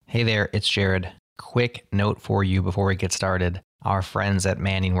Hey there, it's Jared. Quick note for you before we get started. Our friends at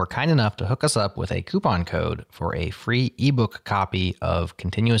Manning were kind enough to hook us up with a coupon code for a free ebook copy of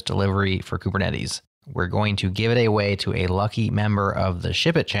Continuous Delivery for Kubernetes. We're going to give it away to a lucky member of the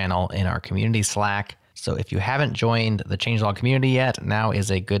Ship It channel in our community Slack. So if you haven't joined the changelog community yet, now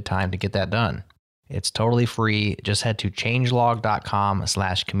is a good time to get that done. It's totally free. Just head to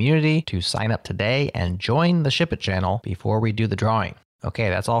changelog.com/community to sign up today and join the Ship It channel before we do the drawing. Okay,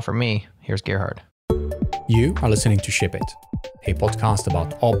 that's all from me. Here's Gerhard. You are listening to Ship It, a podcast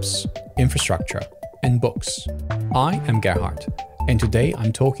about ops, infrastructure, and books. I am Gerhard, and today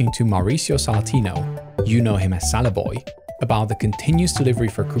I'm talking to Mauricio Salatino, you know him as Salaboy, about the Continuous Delivery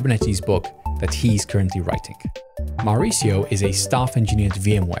for Kubernetes book that he's currently writing. Mauricio is a staff engineer at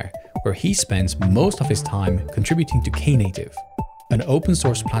VMware, where he spends most of his time contributing to Knative, an open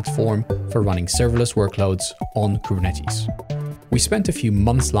source platform for running serverless workloads on Kubernetes. We spent a few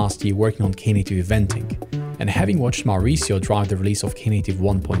months last year working on Knative Eventing, and having watched Mauricio drive the release of Knative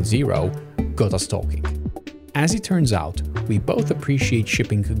 1.0 got us talking. As it turns out, we both appreciate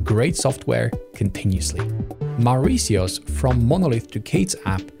shipping great software continuously. Mauricio's From Monolith to Kate's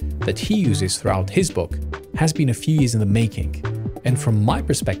app that he uses throughout his book has been a few years in the making, and from my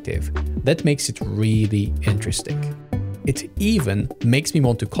perspective, that makes it really interesting. It even makes me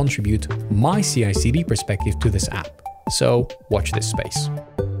want to contribute my CI/CD perspective to this app. So watch this space.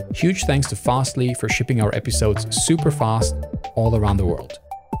 Huge thanks to Fastly for shipping our episodes super fast all around the world.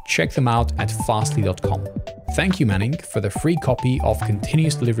 Check them out at fastly.com. Thank you, Manning, for the free copy of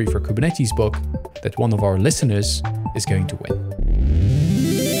Continuous Delivery for Kubernetes book that one of our listeners is going to win.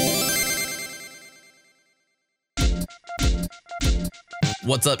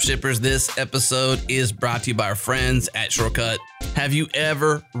 What's up, shippers? This episode is brought to you by our friends at Shortcut. Have you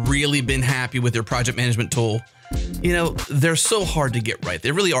ever really been happy with your project management tool? You know, they're so hard to get right.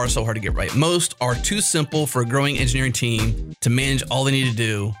 They really are so hard to get right. Most are too simple for a growing engineering team to manage all they need to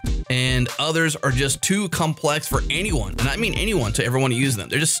do, and others are just too complex for anyone, and I mean anyone, to ever want to use them.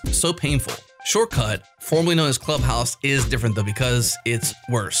 They're just so painful. Shortcut, formerly known as Clubhouse, is different though because it's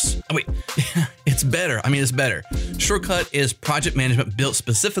worse. Oh, wait, it's better. It's better. Shortcut is project management built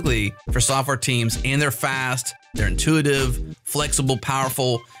specifically for software teams, and they're fast, they're intuitive, flexible,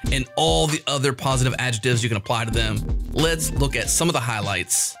 powerful, and all the other positive adjectives you can apply to them. Let's look at some of the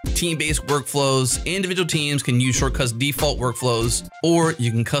highlights. Team-based workflows. Individual teams can use Shortcut's default workflows, or you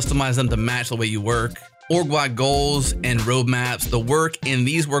can customize them to match the way you work. Org-wide goals and roadmaps. The work in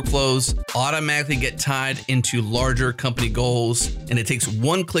these workflows automatically get tied into larger company goals, and it takes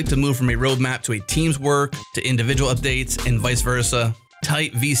one click to move from a roadmap to a team's work to individual updates and vice versa.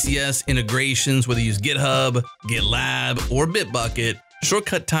 Tight VCS integrations, whether you use GitHub, GitLab, or Bitbucket.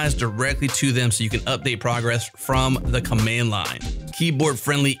 Shortcut ties directly to them so you can update progress from the command line.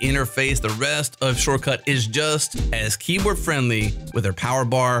 Keyboard-friendly interface. The rest of Shortcut is just as keyboard-friendly with their power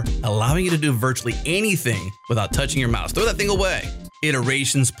bar, allowing you to do virtually anything without touching your mouse. Throw that thing away.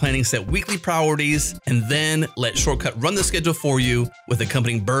 Iterations planning, set weekly priorities, and then let Shortcut run the schedule for you with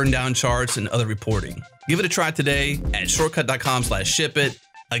accompanying burn down charts and other reporting. Give it a try today at shortcut.com/shipit.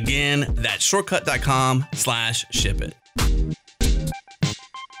 Again, that's shortcut.com/shipit.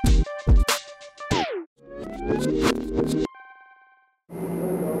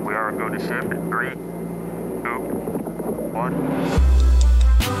 We are going to ship in 3, 2, 1.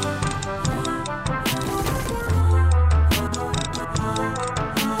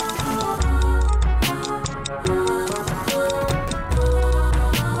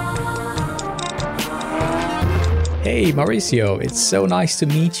 Hey Mauricio, it's so nice to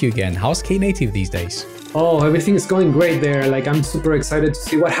meet you again. How's Knative these days? Oh, everything is going great there. I'm super excited to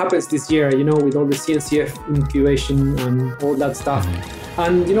see what happens this year, with all the CNCF incubation and all that stuff.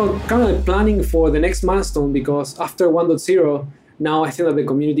 And, kind of planning for the next milestone, because after 1.0, now I think that the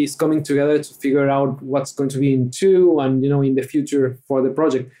community is coming together to figure out what's going to be in 2 and, in the future for the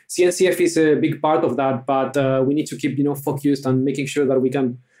project. CNCF is a big part of that, but we need to keep, focused and making sure that we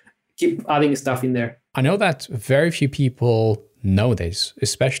can keep adding stuff in there. I know that very few people know this,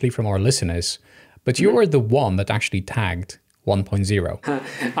 especially from our listeners, but you were the one that actually tagged 1.0.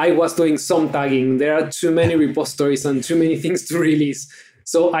 I was doing some tagging. There are too many repositories and too many things to release.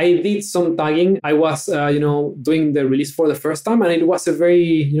 So I did some tagging. I was, doing the release for the first time, and it was a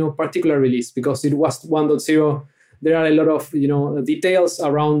very, particular release because it was 1.0. There are a lot of, details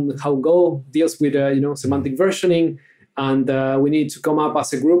around how Go deals with, semantic versioning, and we need to come up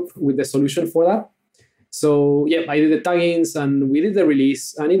as a group with the solution for that. So yeah, I did the taggings and we did the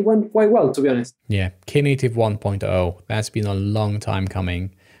release, and it went quite well, to be honest. Yeah, Knative 1.0, that's been a long time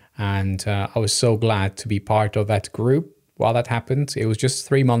coming. And I was so glad to be part of that group while that happened. It was just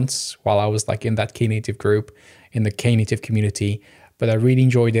 3 months while I was like in that Knative group, in the Knative community, but I really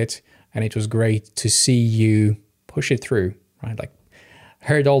enjoyed it. And it was great to see you push it through, right? Like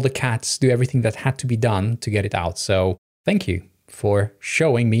heard all the cats do everything that had to be done to get it out. So thank you for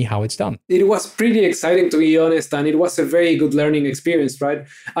showing me how it's done. It was pretty exciting, to be honest, and it was a very good learning experience, right?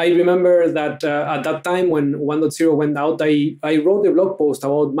 I remember that at that time when 1.0 went out, I wrote a blog post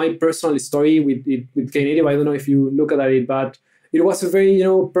about my personal story with Knative. I don't know if you look at it, but it was a very,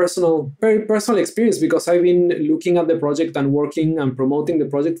 very personal experience because I've been looking at the project and working and promoting the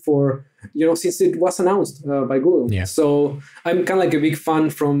project for, since it was announced by Google. Yeah. So I'm kind of like a big fan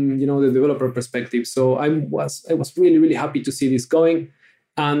from, the developer perspective. So I was really, really happy to see this going.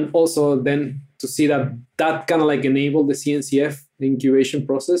 And also then to see that kind of like enabled the CNCF incubation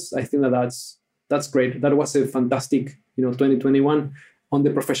process. I think that's great. That was a fantastic, 2021 on the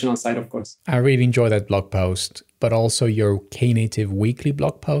professional side, of course. I really enjoy that blog post, but also your Knative weekly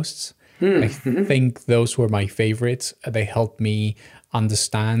blog posts. I think those were my favorites. They helped me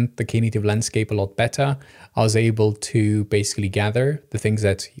understand the Knative landscape a lot better. I was able to basically gather the things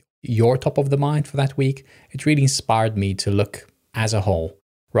that you're top of the mind for that week. It really inspired me to look as a whole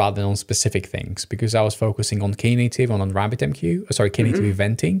rather than on specific things, because I was focusing on Knative and on Knative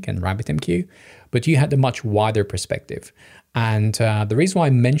Eventing and RabbitMQ, but you had a much wider perspective. And the reason why I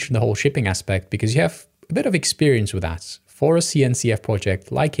mentioned the whole shipping aspect, because you have a bit of experience with that for a CNCF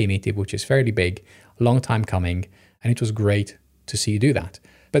project like Knative, which is fairly big, a long time coming, and it was great to see you do that.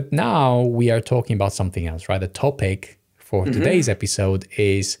 But now we are talking about something else, right? The topic for today's episode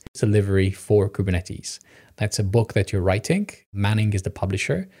is delivery for Kubernetes. That's a book that you're writing. Manning is the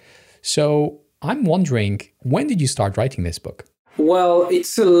publisher. So I'm wondering, when did you start writing this book? Well,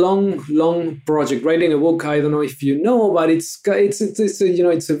 it's a long project. Writing a book, I don't know if you know, but it's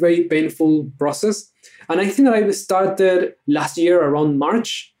a very painful process. And I think that I started last year around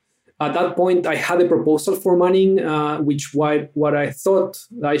March. At that point, I had a proposal for Manning, which what I thought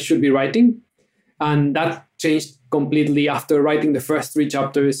I should be writing. And that changed completely after writing the first 3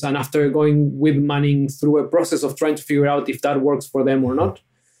 chapters and after going with Manning through a process of trying to figure out if that works for them or not.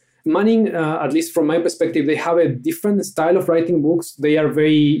 Manning, at least from my perspective, they have a different style of writing books. They are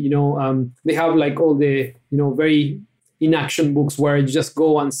very, they have like all the, very in-action books where you just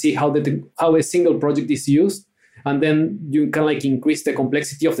go and see how a single project is used. And then you can like increase the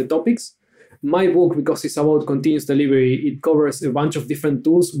complexity of the topics. My book, because it's about continuous delivery, it covers a bunch of different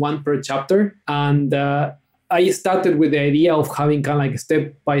tools, 1 per chapter. And I started with the idea of having kind of like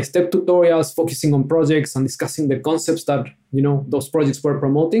step-by-step tutorials, focusing on projects and discussing the concepts that, those projects were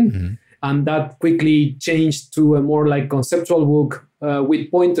promoting. And that quickly changed to a more like conceptual book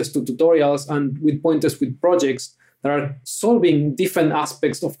with pointers to tutorials and with pointers with projects that are solving different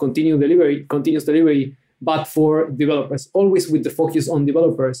aspects of continuous delivery, but for developers, always with the focus on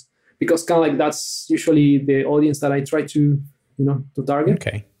developers, because kind of like that's usually the audience that I try to target.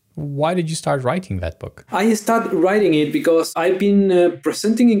 Okay. Why did you start writing that book? I started writing it because I've been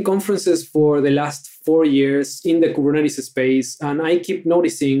presenting in conferences for the last 4 years in the Kubernetes space. And I keep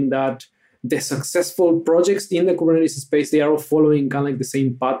noticing that the successful projects in the Kubernetes space, they are all following kind of like the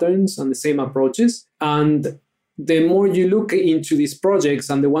same patterns and the same approaches. And the more you look into these projects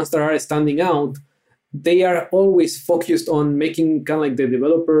and the ones that are standing out, they are always focused on making kind of like the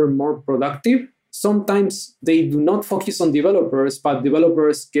developer more productive. Sometimes they do not focus on developers, but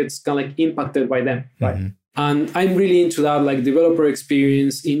developers gets kind of like impacted by them, right? And I'm really into that, like developer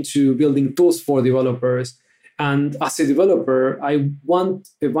experience, into building tools for developers. And as a developer, I want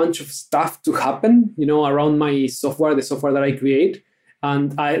a bunch of stuff to happen, around my software, the software that I create.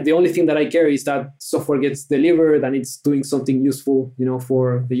 And the only thing that I care is that software gets delivered and it's doing something useful,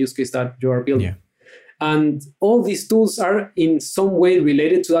 for the use case that you are building. Yeah. And all these tools are in some way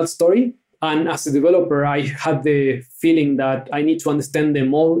related to that story. And as a developer, I had the feeling that I need to understand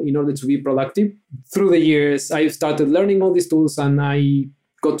them all in order to be productive. Through the years, I started learning all these tools, and I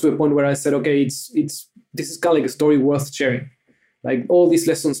got to a point where I said, okay, this is kind of like a story worth sharing. Like all these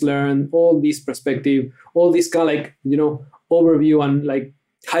lessons learned, all this perspective, all this kind of like, overview and like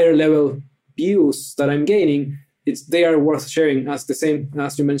higher level views that I'm gaining, they are worth sharing, as the same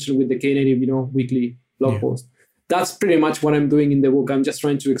as you mentioned with the Knative, weekly blog post. That's pretty much what I'm doing in the book. I'm just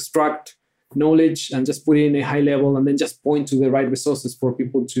trying to extract knowledge and just put it in a high level and then just point to the right resources for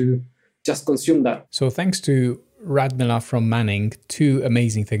people to just consume that. So thanks to Radmila from Manning, 2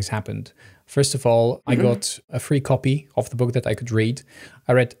 amazing things happened. First of all, I got a free copy of the book that I could read.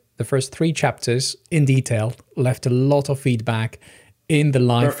 I read the first 3 chapters in detail, left a lot of feedback in the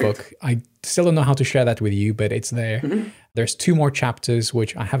live book. I still don't know how to share that with you, but it's there. There's 2 more chapters,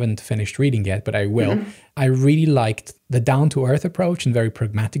 which I haven't finished reading yet, but I will. I really liked the down-to-earth approach and very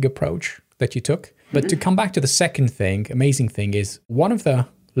pragmatic approach that you took. But to come back to the second thing, amazing thing is one of the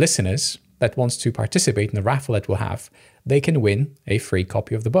listeners that wants to participate in the raffle that we'll have, they can win a free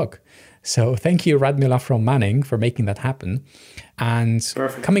copy of the book. So thank you, Radmila from Manning, for making that happen. And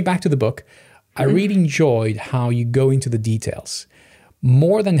coming back to the book, I really enjoyed how you go into the details.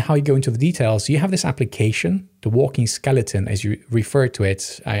 More than how you go into the details, you have this application, the walking skeleton, as you refer to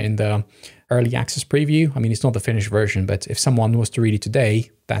it in the early access preview. I mean, it's not the finished version, but if someone was to read it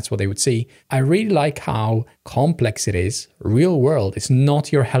today, that's what they would see. I really like how complex it is. Real world. It's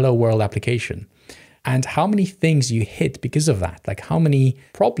not your hello world application. And how many things you hit because of that. Like how many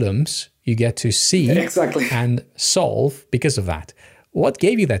problems you get to see and solve because of that. What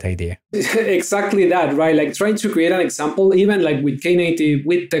gave you that idea? Exactly that, right? Like trying to create an example, even like with Knative,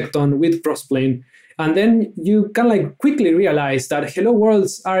 with Tekton, with Crossplane. And then you can like quickly realize that hello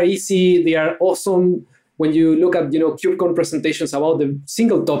worlds are easy. They are awesome. When you look at, KubeCon presentations about the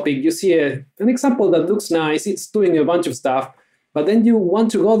single topic, you see an example that looks nice. It's doing a bunch of stuff. But then you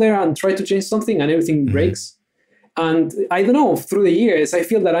want to go there and try to change something and everything breaks. And I don't know, through the years, I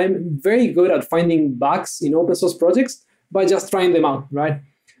feel that I'm very good at finding bugs in open source projects by just trying them out, right?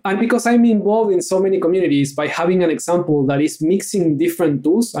 And because I'm involved in so many communities, by having an example that is mixing different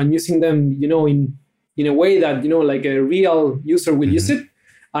tools and using them, in a way that, like a real user will use it,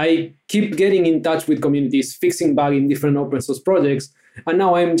 I keep getting in touch with communities, fixing bugs in different open source projects. And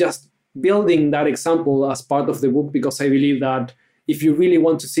now I'm just building that example as part of the book because I believe that if you really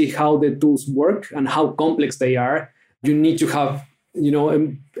want to see how the tools work and how complex they are, you need to have,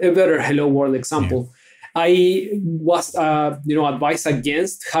 a better hello world example. Yeah. I was, advised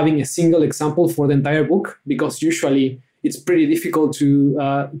against having a single example for the entire book because usually it's pretty difficult to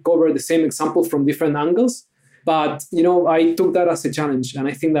cover the same example from different angles. But, I took that as a challenge. And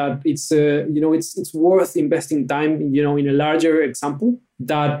I think that it's, it's worth investing time, in a larger example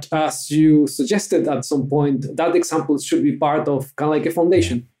that, as you suggested at some point, that example should be part of kind of like a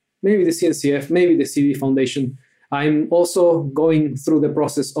foundation, maybe the CNCF, maybe the CD Foundation. I'm also going through the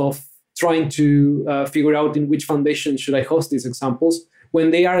process of trying to figure out in which foundation should I host these examples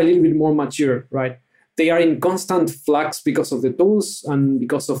when they are a little bit more mature, right? They are in constant flux because of the tools and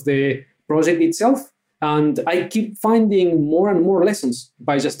because of the project itself. And I keep finding more and more lessons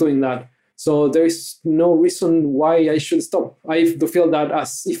by just doing that. So there is no reason why I should stop. I do feel that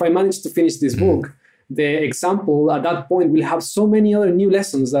if I manage to finish this book, the example at that point will have so many other new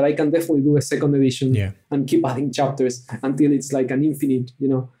lessons that I can definitely do a second edition and keep adding chapters until it's like an infinite,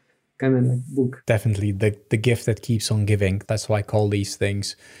 kind of like book. Definitely the gift that keeps on giving. That's why I call these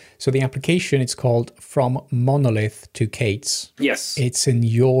things. So the application, it's called From Monolith to K8s. Yes. It's in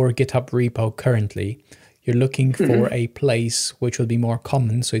your GitHub repo currently. You're looking for a place which will be more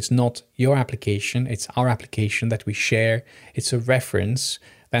common. So it's not your application, it's our application that we share. It's a reference.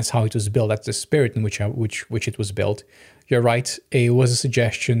 That's how it was built. That's the spirit in which it was built. You're right. It was a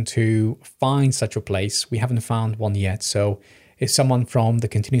suggestion to find such a place. We haven't found one yet. So if someone from the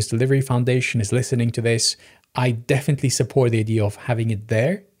Continuous Delivery Foundation is listening to this, I definitely support the idea of having it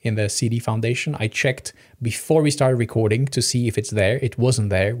there in the CD Foundation. I checked before we started recording to see if it's there. It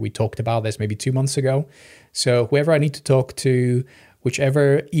wasn't there. We talked about this maybe 2 months ago. So whoever I need to talk to,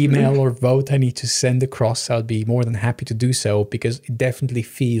 whichever email or vote I need to send across, I'll be more than happy to do so because it definitely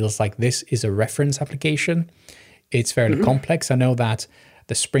feels like this is a reference application. It's fairly complex. I know that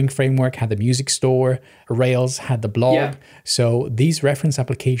the Spring Framework had the music store, Rails had the blog. Yeah. So these reference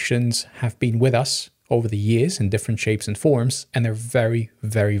applications have been with us over the years in different shapes and forms, and they're very,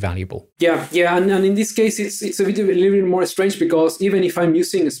 very valuable. Yeah, and in this case, it's a little bit more strange because even if I'm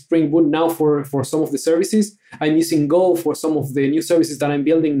using Spring Boot now for some of the services, I'm using Go for some of the new services that I'm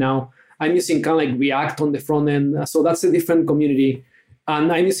building now. I'm using kind of like React on the front end, so that's a different community.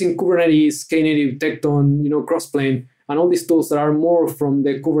 And I'm using Kubernetes, Knative, Tekton, Crossplane, and all these tools that are more from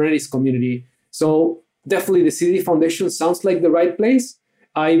the Kubernetes community. So definitely the CD Foundation sounds like the right place.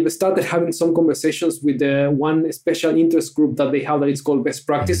 I started having some conversations with the one special interest group that they have that is called Best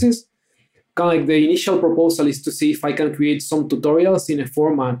Practices. Kind of like the initial proposal is to see if I can create some tutorials in a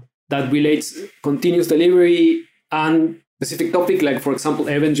format that relates continuous delivery and specific topic, like for example,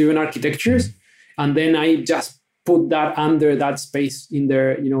 event-driven architectures. And then I just put that under that space in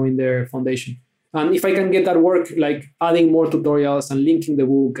their foundation. And if I can get that work, like adding more tutorials and linking the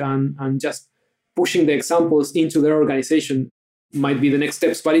book and just pushing the examples into their organization, might be the next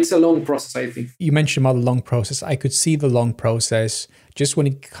steps, but it's a long process, I think. You mentioned about the long process. I could see the long process just when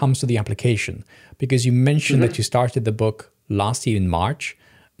it comes to the application, because you mentioned that you started the book last year in March.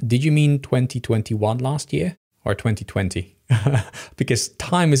 did you mean 2021 last year or 2020? Because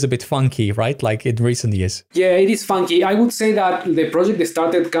time is a bit funky, right? Like in recent years. Yeah, it is funky. I would say that the project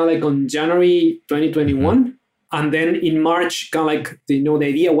started kind of like on January 2021. And then in March, kind of like, the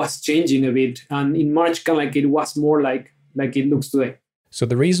idea was changing a bit. And in March, kind of like it was more like it looks today. So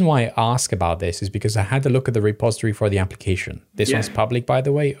the reason why I ask about this is because I had a look at the repository for the application. This one's public, by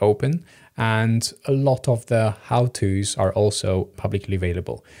the way, open. And a lot of the how-tos are also publicly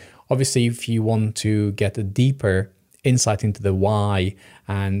available. Obviously, if you want to get a deeper insight into the why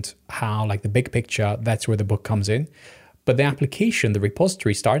and how, like the big picture, that's where the book comes in. But the application, the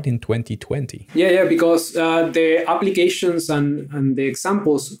repository, started in 2020. Yeah, because the applications and the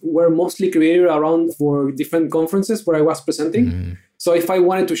examples were mostly created around for different conferences where I was presenting. So if I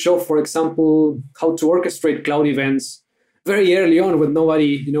wanted to show, for example, how to orchestrate cloud events very early on when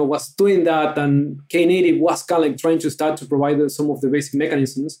nobody was doing that, and Knative was kind of like trying to start to provide some of the basic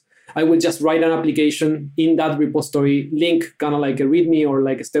mechanisms, I would just write an application in that repository, link kind of like a README or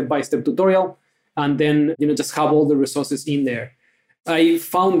like a step-by-step tutorial, and then just have all the resources in there. I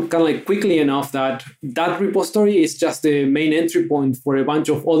found kind of like quickly enough that repository is just the main entry point for a bunch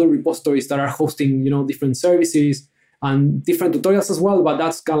of other repositories that are hosting different services and different tutorials as well, but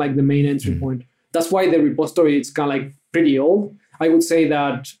that's kind of like the main entry point. That's why the repository is kind of like pretty old. I would say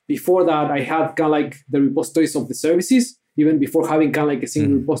that before that I had kind of like the repositories of the services, even before having kind of like a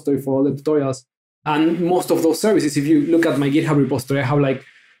single repository for all the tutorials. And most of those services, if you look at my GitHub repository, I have like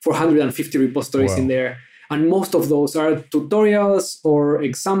 450 repositories in there. And most of those are tutorials or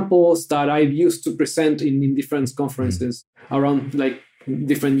examples that I've used to present in different conferences around like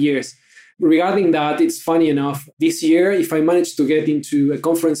different years. Regarding that, it's funny enough, this year, if I manage to get into a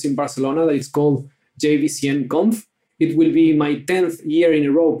conference in Barcelona that is called JVCN Conf, it will be my 10th year in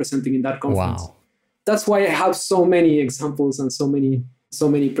a row presenting in that conference. Wow. That's why I have so many examples and so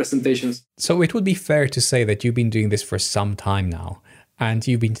many presentations. So it would be fair to say that you've been doing this for some time now. And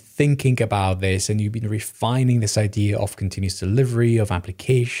you've been thinking about this and you've been refining this idea of continuous delivery, of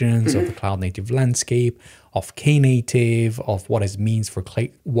applications, of the cloud native landscape, of Knative, of what it means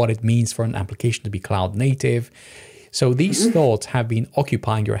for an application to be cloud native. So these thoughts have been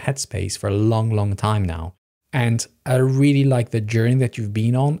occupying your headspace for a long, long time now. And I really like the journey that you've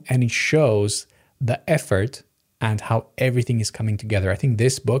been on, and it shows the effort and how everything is coming together. I think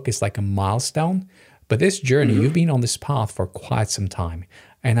this book is like a milestone. But this journey, you've been on this path for quite some time.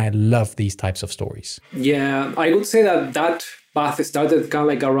 And I love these types of stories. Yeah, I would say that path started kind of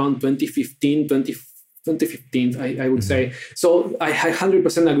like around 2015, I would say. So I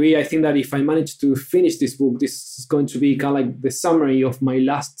 100% agree. I think that if I manage to finish this book, this is going to be kind of like the summary of my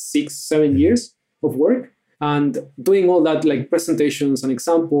last 6-7 years of work. And doing all that, like presentations and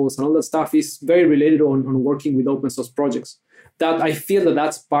examples and all that stuff, is very related on working with open source projects. That I feel that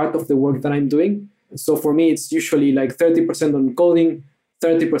that's part of the work that I'm doing. So for me, it's usually like 30% on coding,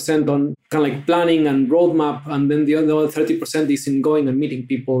 30% on kind of like planning and roadmap, and then the other 30% is in going and meeting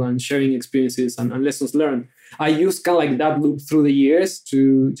people and sharing experiences and lessons learned. I use kind of like that loop through the years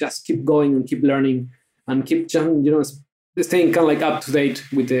to just keep going and keep learning and keep staying kind of like up to date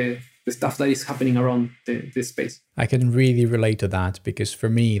with the stuff that is happening around this space. I can really relate to that because for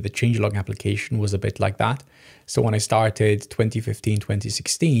me, the changelog application was a bit like that. So when I started 2015,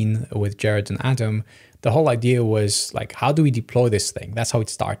 2016 with Gerhard and Adam, the whole idea was like, how do we deploy this thing? That's how it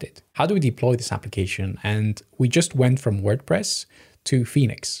started. How do we deploy this application? And we just went from WordPress to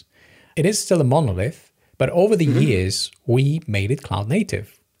Phoenix. It is still a monolith, but over the years, we made it cloud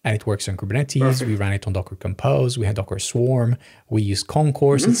native. And it works on Kubernetes. Perfect. We ran it on Docker Compose. We had Docker Swarm. We used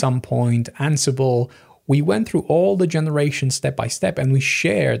Concourse at some point, Ansible. We went through all the generations step by step, and we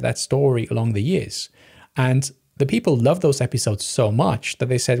shared that story along the years. And the people loved those episodes so much that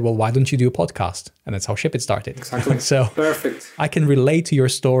they said, well, why don't you do a podcast? And that's how Ship It started. Exactly. So perfect. I can relate to your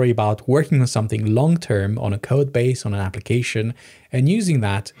story about working on something long-term on a code base, on an application, and using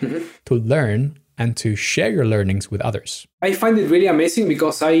that to learn and to share your learnings with others. I find it really amazing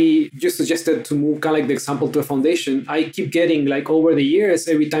because I just suggested to move kind of like the example to a foundation. I keep getting like over the years,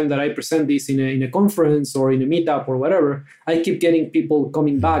 every time that I present this in a conference or in a meetup or whatever, I keep getting people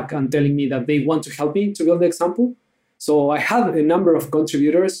coming back and telling me that they want to help me to build the example. So I had a number of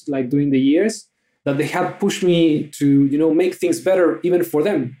contributors like during the years that they have pushed me to, make things better even for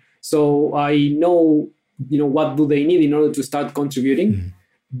them. So I know, what do they need in order to start contributing.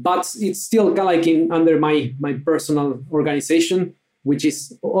 But it's still kind of like under my personal organization, which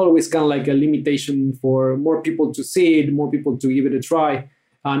is always kind of like a limitation for more people to see it, more people to give it a try.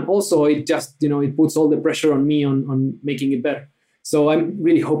 And also it just, it puts all the pressure on me on making it better. So I'm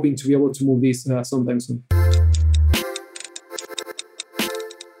really hoping to be able to move this sometime soon.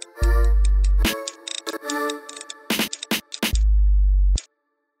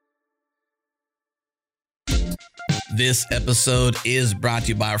 This episode is brought to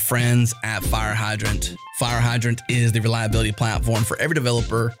you by our friends at Fire Hydrant. Fire Hydrant is the reliability platform for every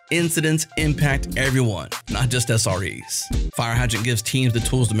developer. Incidents impact everyone, not just SREs. Fire Hydrant gives teams the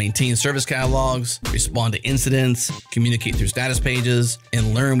tools to maintain service catalogs, respond to incidents, communicate through status pages,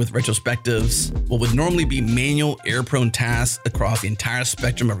 and learn with retrospectives. What would normally be manual, error-prone tasks across the entire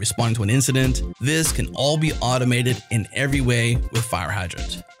spectrum of responding to an incident, this can all be automated in every way with Fire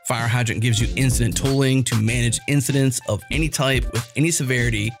Hydrant. Fire Hydrant gives you incident tooling to manage incidents of any type with any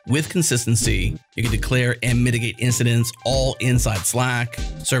severity with consistency. You can declare and mitigate incidents all inside Slack.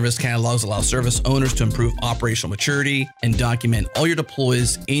 Service catalogs allow service owners to improve operational maturity and document all your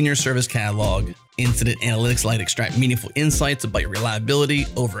deploys in your service catalog. Incident analytics let extract meaningful insights about your reliability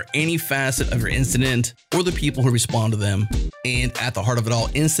over any facet of your incident or the people who respond to them. And at the heart of it all,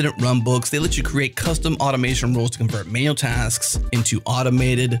 incident runbooks, they let you create custom automation rules to convert manual tasks into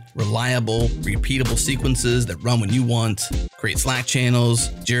automated, reliable, repeatable sequences that run when you want. Create Slack channels,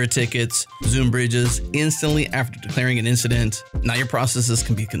 Jira tickets, Zoom bridges instantly after declaring an incident. Now your processes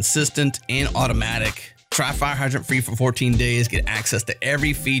can be consistent and automatic. Try Fire Hydrant free for 14 days. Get access to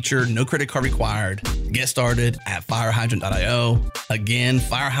every feature, no credit card required. Get started at firehydrant.io. Again,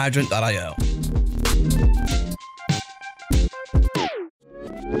 firehydrant.io.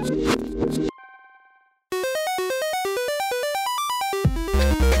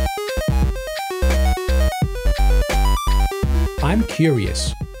 I'm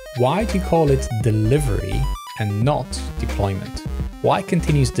curious, why do you call it delivery and not deployment? Why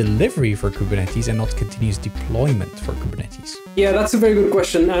continuous delivery for Kubernetes and not continuous deployment for Kubernetes? Yeah, that's a very good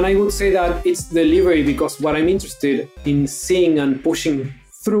question. And I would say that it's delivery because what I'm interested in seeing and pushing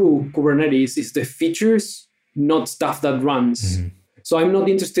through Kubernetes is the features, not stuff that runs. Mm-hmm. So I'm not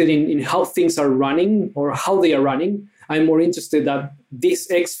interested in how things are running or how they are running. I'm more interested that this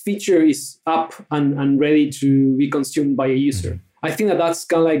X feature is up and ready to be consumed by a user. Mm-hmm. I think that that's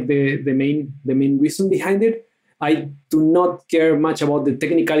kind of like the main reason behind it. I do not care much about the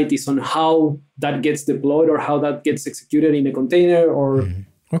technicalities on how that gets deployed or how that gets executed in a container or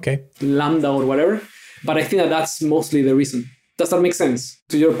Lambda or whatever. But I think that that's mostly the reason. Does that make sense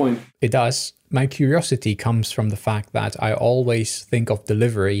to your point? It does. My curiosity comes from the fact that I always think of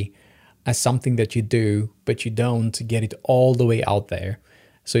delivery as something that you do, but you don't get it all the way out there.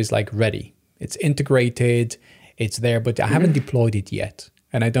 So it's like ready. It's integrated. It's there, but I haven't deployed it yet.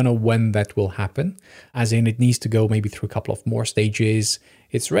 And I don't know when that will happen, as in it needs to go maybe through a couple of more stages.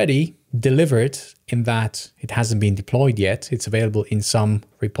 It's ready, delivered in that it hasn't been deployed yet. It's available in some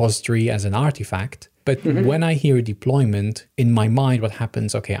repository as an artifact. But when I hear deployment, in my mind, what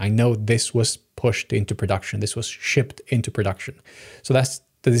happens, okay, I know this was pushed into production. This was shipped into production. So that's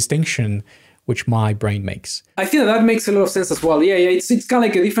the distinction which my brain makes. I think that makes a lot of sense as well. Yeah, it's kind of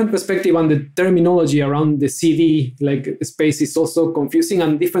like a different perspective, and the terminology around the CD space is also confusing,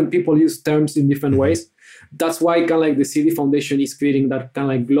 and different people use terms in different ways. That's why kind of like the CD Foundation is creating that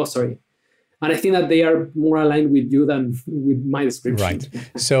kind of like glossary. And I think that they are more aligned with you than with my description. Right.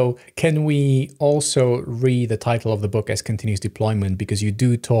 So can we also read the title of the book as continuous deployment? Because you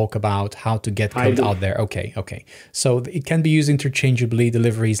do talk about how to get code out there. Okay. So it can be used interchangeably.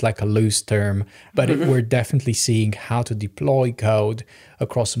 Delivery is like a loose term, but we're definitely seeing how to deploy code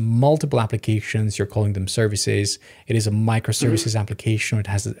across multiple applications. You're calling them services. It is a microservices application. It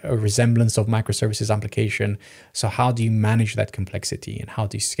has a resemblance of microservices application. So how do you manage that complexity, and how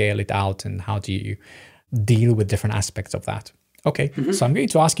do you scale it out, and how do you deal with different aspects of that? Okay, so I'm going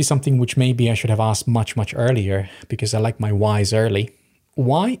to ask you something which maybe I should have asked much, much earlier, because I like my whys early.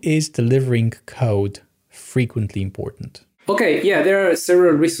 Why is delivering code frequently important? Okay, yeah, there are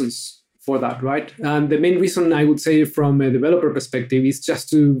several reasons for that, right? And the main reason I would say from a developer perspective is just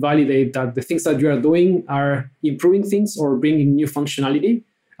to validate that the things that you are doing are improving things or bringing new functionality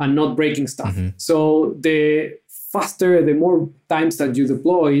and not breaking stuff. So the faster, the more times that you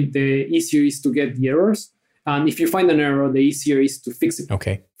deploy, the easier it is to get the errors. And if you find an error, the easier it is to fix it.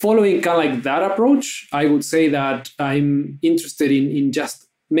 Okay. Following kind of like that approach, I would say that I'm interested in just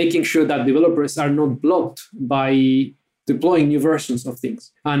making sure that developers are not blocked by deploying new versions of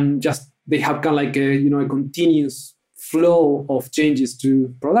things, and just they have kind of like a continuous flow of changes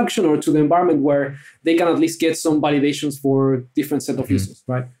to production or to the environment where they can at least get some validations for different set of users,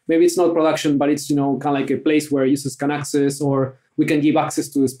 right? Maybe it's not production, but it's kind of like a place where users can access, or we can give access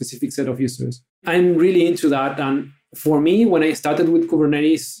to a specific set of users. I'm really into that, and for me, when I started with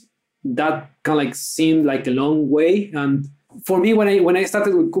Kubernetes, that kind of like seemed like a long way. And for me, when I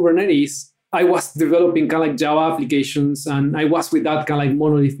started with Kubernetes, I was developing kind of like Java applications, and I was with that kind of like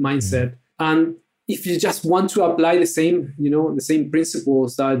monolith mindset. And if you just want to apply the same, the same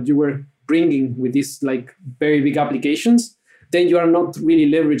principles that you were bringing with these like very big applications, then you are not really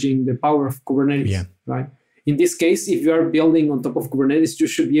leveraging the power of Kubernetes, right? In this case, if you are building on top of Kubernetes, you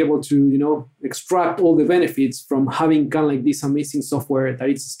should be able to, extract all the benefits from having kind of like this amazing software that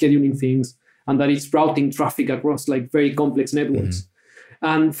it's scheduling things and that it's routing traffic across like very complex networks.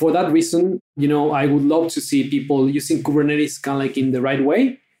 And for that reason, I would love to see people using Kubernetes kind of like in the right way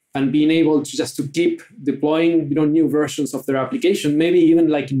and being able to just to keep deploying, new versions of their application, maybe even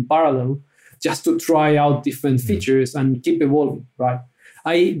like in parallel, just to try out different features and keep evolving, right?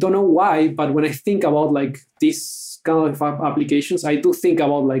 I don't know why, but when I think about like these kind of applications, I do think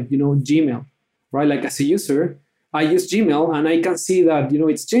about like, Gmail, right? Like as a user, I use Gmail and I can see that,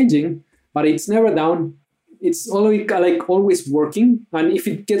 it's changing, but it's never down. It's always like always working. And if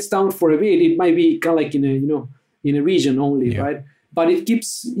it gets down for a bit, it might be kind of like in a region only, right? But it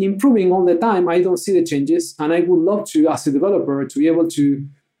keeps improving all the time. I don't see the changes. And I would love to, as a developer, to be able to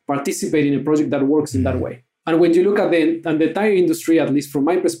participate in a project that works in that way. And when you look at the entire industry, at least from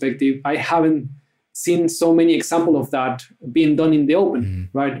my perspective, I haven't seen so many examples of that being done in the open,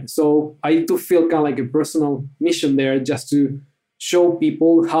 right? So I do feel kind of like a personal mission there just to show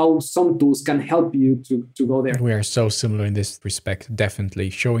people how some tools can help you to go there. We are so similar in this respect, definitely.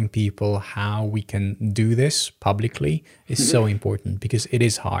 Showing people how we can do this publicly is so important because it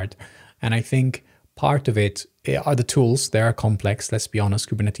is hard. And I think part of it are the tools. They are complex. Let's be honest,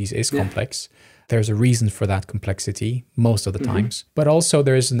 Kubernetes is complex. There's a reason for that complexity most of the times. But also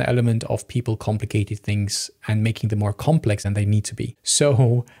there is an element of people complicating things and making them more complex than they need to be.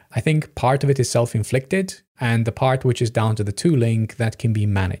 So I think part of it is self-inflicted and the part which is down to the tooling that can be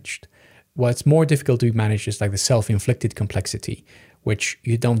managed. What's more difficult to be managed is like the self-inflicted complexity, which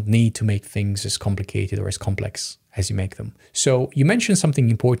you don't need to make things as complicated or as complex as you make them. So you mentioned something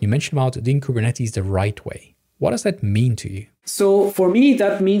important. You mentioned about doing Kubernetes the right way. What does that mean to you? So for me,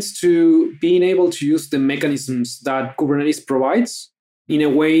 that means to being able to use the mechanisms that Kubernetes provides in a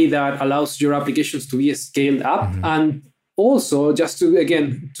way that allows your applications to be scaled up and also just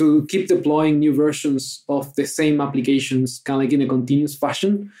to keep deploying new versions of the same applications kind of like in a continuous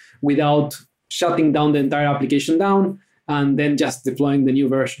fashion without shutting down the entire application down and then just deploying the new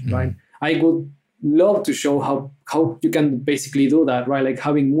version, right? I would love to show how you can basically do that, right? Like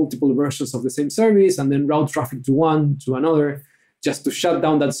having multiple versions of the same service and then route traffic to one to another, just to shut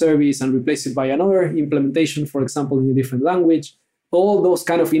down that service and replace it by another implementation, for example, in a different language. All those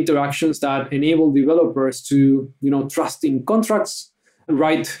kind of interactions that enable developers to, trust in contracts,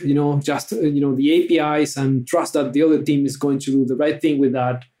 write, the APIs and trust that the other team is going to do the right thing with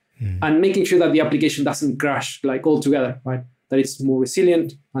that and making sure that the application doesn't crash like altogether, right? That it's more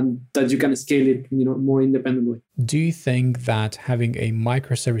resilient and that you can scale it, more independently. Do you think that having a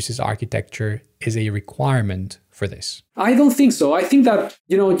microservices architecture is a requirement for this? I don't think so. I think that,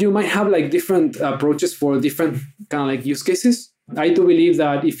 you might have like different approaches for different kind of like use cases. I do believe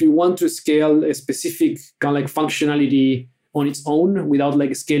that if you want to scale a specific kind of like functionality on its own without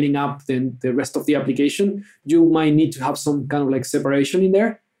like scaling up then the rest of the application, you might need to have some kind of like separation in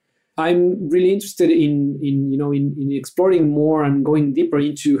there. I'm really interested in exploring more and going deeper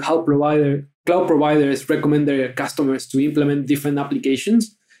into how cloud providers recommend their customers to implement different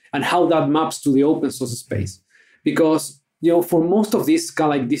applications and how that maps to the open source space. Because, for most of these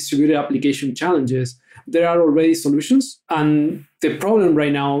kind of like distributed application challenges, there are already solutions. And the problem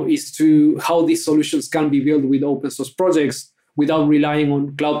right now is to how these solutions can be built with open source projects without relying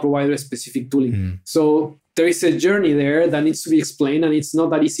on cloud provider specific tooling. So there is a journey there that needs to be explained, and it's not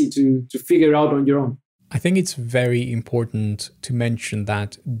that easy to figure out on your own. I think it's very important to mention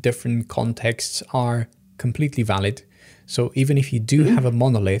that different contexts are completely valid. So even if you do have a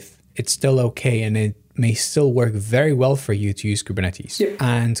monolith, it's still okay, and it may still work very well for you to use Kubernetes.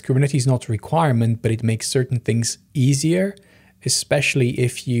 And Kubernetes is not a requirement, but it makes certain things easier, especially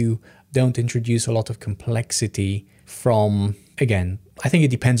if you don't introduce a lot of complexity from, again, I think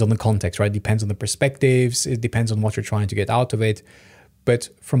it depends on the context, right? It depends on the perspectives. It depends on what you're trying to get out of it. But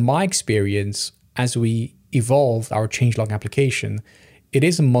from my experience, as we evolved our changelog application, it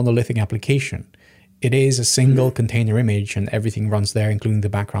is a monolithic application. It is a single container image and everything runs there, including the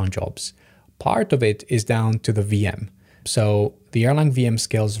background jobs. Part of it is down to the VM. So the Erlang VM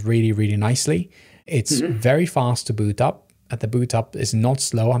scales really, really nicely. It's very fast to boot up. The boot up is not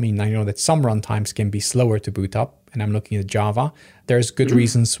slow. I mean, I know that some runtimes can be slower to boot up, and I'm looking at Java. There's good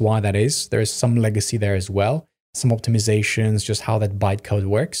reasons why that is. There's some legacy there as well, some optimizations, just how that bytecode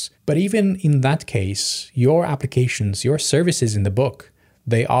works. But even in that case, your applications, your services in the book,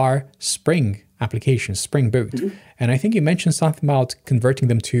 they are Spring applications, Spring Boot. And I think you mentioned something about converting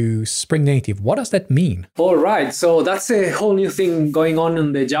them to Spring Native. What does that mean? All right. So that's a whole new thing going on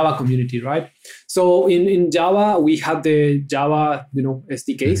in the Java community, right? So in Java, we have the Java,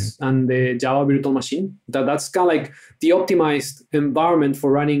 SDKs and the Java virtual machine. That's kind of like the optimized environment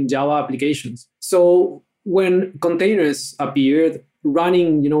for running Java applications. So when containers appeared,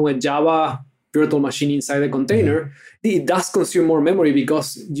 running, a Java virtual machine inside the container, it does consume more memory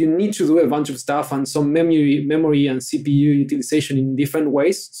because you need to do a bunch of stuff and some memory and CPU utilization in different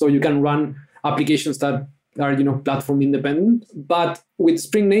ways. So you can run applications that are, platform independent. But with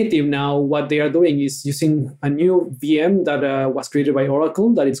Spring Native now, what they are doing is using a new VM that was created by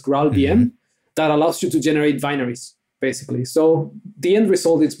Oracle, that is Graal VM, that allows you to generate binaries, basically. So the end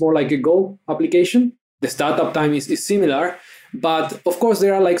result is more like a Go application. The startup time is similar. But of course,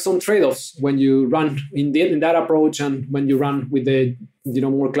 there are like some trade-offs when you run in that approach and when you run with the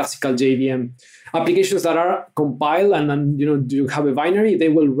more classical JVM. Applications that are compiled and then you have a binary, they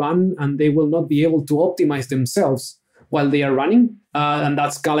will run and they will not be able to optimize themselves while they are running. And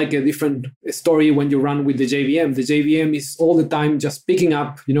that's kind of like a different story when you run with the JVM. The JVM is all the time just picking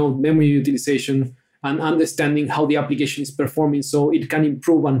up memory utilization and understanding how the application is performing so it can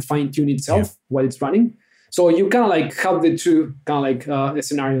improve and fine-tune itself while it's running. So you kind of like have the two kind of like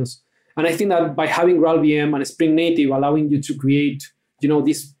scenarios. And I think that by having Graal VM and Spring Native allowing you to create,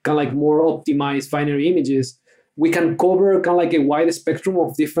 these kind of like more optimized binary images, we can cover kind of like a wide spectrum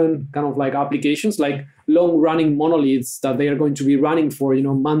of different kind of like applications, like long running monoliths that they are going to be running for,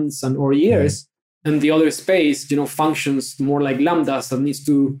 months or years. And the other space, functions more like lambdas that needs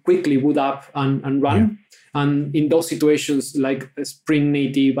to quickly boot up and run. And in those situations, like Spring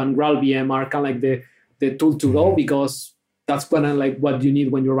Native and Graal VM are kind of like the tool to go, because that's kind of like what you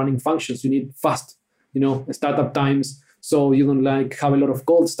need when you're running functions. You need fast, startup times, so you don't like have a lot of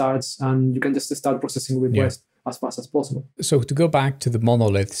cold starts, and you can just start processing requests as fast as possible. So to go back to the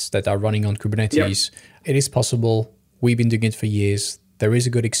monoliths that are running on Kubernetes, it is possible. We've been doing it for years. There is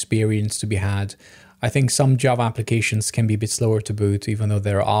a good experience to be had. I think some Java applications can be a bit slower to boot, even though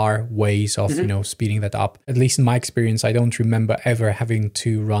there are ways of, speeding that up. At least in my experience, I don't remember ever having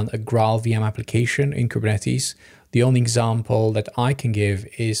to run a Graal VM application in Kubernetes. The only example that I can give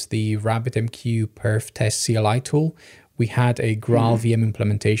is the RabbitMQ perf test CLI tool. We had a Graal VM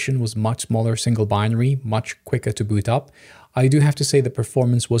implementation, was much smaller, single binary, much quicker to boot up. I do have to say the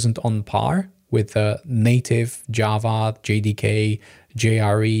performance wasn't on par with the native Java, JDK,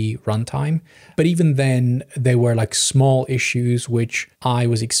 JRE runtime. But even then, there were like small issues which I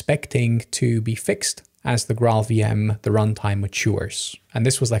was expecting to be fixed as the Graal VM, the runtime matures. And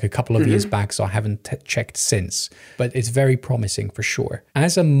this was like a couple of years back, so I haven't checked since. But it's very promising for sure.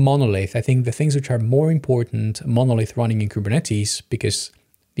 As a monolith, I think the things which are more important, monolith running in Kubernetes, because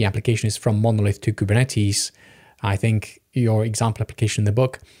the application is from monolith to Kubernetes, I think your example application in the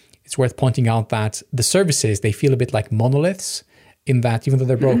book, it's worth pointing out that the services, they feel a bit like monoliths in that even though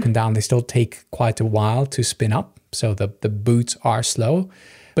they're broken down, they still take quite a while to spin up. So the boots are slow.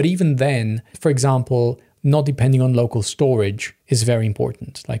 But even then, for example, not depending on local storage is very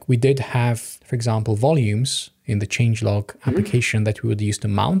important. Like we did have, for example, volumes in the changelog application that we would use to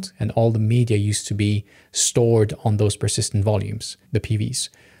mount, and all the media used to be stored on those persistent volumes, the PVs.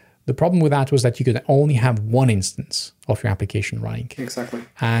 The problem with that was that you could only have one instance of your application running. Exactly.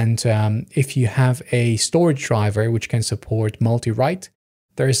 And if you have a storage driver which can support multi-write,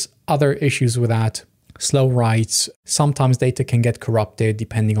 there's other issues with that. Slow writes, sometimes data can get corrupted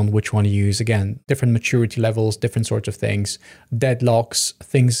depending on which one you use. Again, different maturity levels, different sorts of things, deadlocks,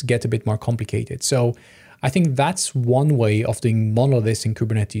 things get a bit more complicated. So I think that's one way of doing monoliths in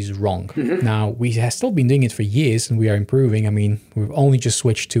Kubernetes wrong. Now, we have still been doing it for years and we are improving. I mean, we've only just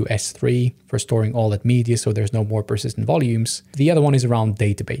switched to S3 for storing all that media, so there's no more persistent volumes. The other one is around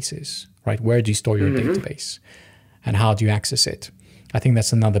databases, right? Where do you store your database and how do you access it? I think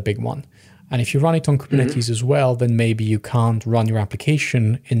that's another big one. And if you run it on Kubernetes as well, then maybe you can't run your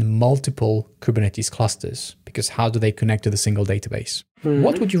application in multiple Kubernetes clusters, because how do they connect to the single database?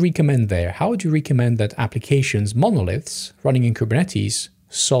 What would you recommend there? How would you recommend that applications, monoliths running in Kubernetes,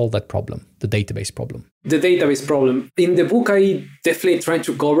 solve that problem, the database problem? The database problem. In the book, I definitely try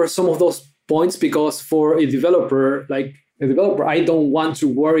to cover some of those points, because for a developer, I don't want to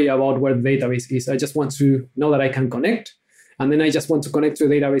worry about where the database is. I just want to know that I can connect. And then I just want to connect to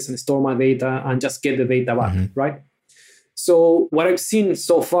the database and store my data and just get the data back, right? So what I've seen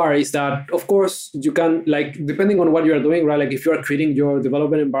so far is that, of course, you can, like, depending on what you are doing, right? Like if you are creating your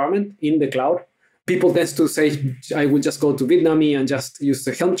development environment in the cloud, people tend to say, I will just go to Bitnami and just use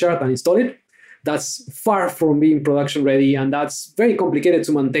the Helm chart and install it. That's far from being production ready. And that's very complicated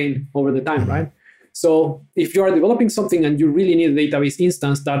to maintain over the time, right? So if you are developing something and you really need a database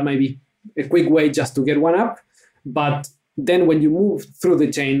instance, that might be a quick way just to get one up. But then when you move through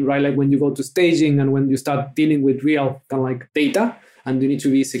the chain, right, like when you go to staging and when you start dealing with real kind of like data and you need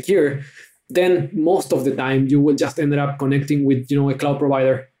to be secure, then most of the time you will just end up connecting with, a cloud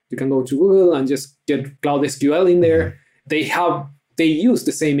provider. You can go to Google and just get Cloud SQL in there. They use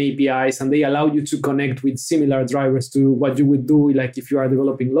the same APIs and they allow you to connect with similar drivers to what you would do like if you are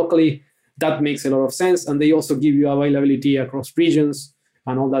developing locally. That makes a lot of sense. And they also give you availability across regions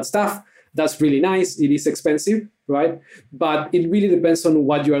and all that stuff. That's really nice. It is expensive, right? But it really depends on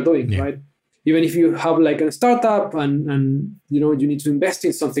what you are doing, right? Even if you have like a startup and you need to invest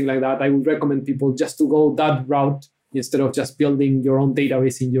in something like that, I would recommend people just to go that route instead of just building your own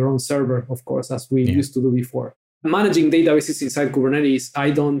database in your own server, of course, as we used to do before. Managing databases inside Kubernetes, I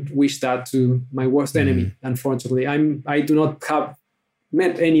don't wish that to my worst enemy, unfortunately. I do not have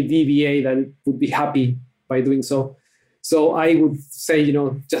met any DBA that would be happy by doing so. So I would say,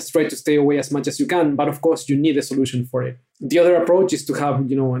 just try to stay away as much as you can. But of course, you need a solution for it. The other approach is to have,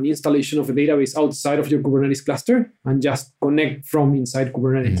 an installation of a database outside of your Kubernetes cluster and just connect from inside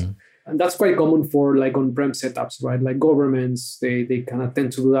Kubernetes. And that's quite common for like on-prem setups, right? Like governments, they kind of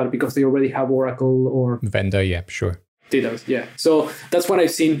tend to do that because they already have Oracle or vendor, sure. Database, yeah. So that's what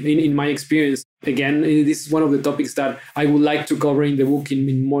I've seen in my experience. Again, this is one of the topics that I would like to cover in the book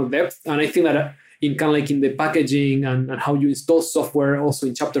in more depth. And I think that in kind of like in the packaging and how you install software, also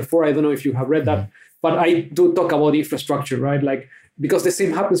in chapter 4, I don't know if you have read that, but I do talk about infrastructure, right? Like, because the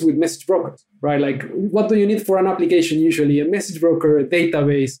same happens with message brokers, right? Like, what do you need for an application? Usually a message broker, a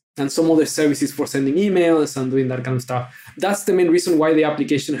database, and some other services for sending emails and doing that kind of stuff. That's the main reason why the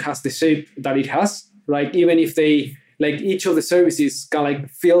application has the shape that it has, right? Even if they, like each of the services kind of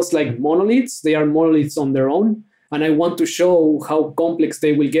like feels like monoliths, they are monoliths on their own. And I want to show how complex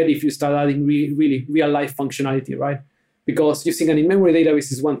they will get if you start adding really real-life functionality, right? Because using an in-memory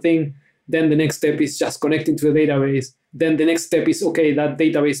database is one thing. Then the next step is just connecting to the database. Then the next step is, okay, that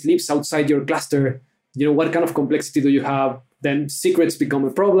database lives outside your cluster. What kind of complexity do you have? Then secrets become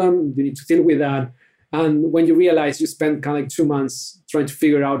a problem. You need to deal with that. And when you realize you spend kind of like 2 months trying to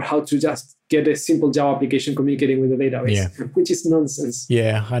figure out how to just get a simple Java application communicating with the database, which is nonsense.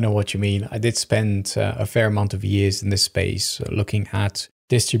 Yeah, I know what you mean. I did spend a fair amount of years in this space looking at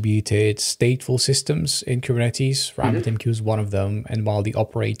distributed stateful systems in Kubernetes. RabbitMQ is one of them. And while the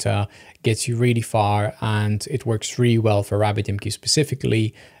operator gets you really far and it works really well for RabbitMQ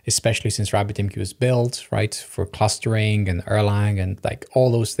specifically, especially since RabbitMQ is built, right, for clustering and Erlang and like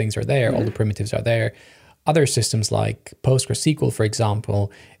all those things are there, all the primitives are there. Other systems like PostgreSQL, for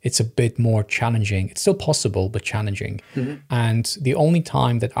example, it's a bit more challenging. It's still possible, but challenging. And the only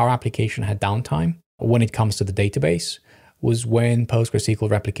time that our application had downtime when it comes to the database was when PostgreSQL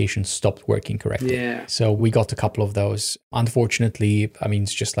replication stopped working correctly. So we got a couple of those. Unfortunately, I mean,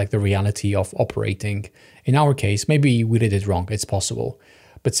 it's just like the reality of operating. In our case, maybe we did it wrong. It's possible.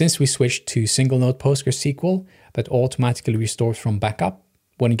 But since we switched to single node PostgreSQL that automatically restores from backup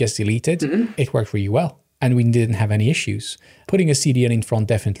when it gets deleted, it worked really well. And we didn't have any issues. Putting a CDN in front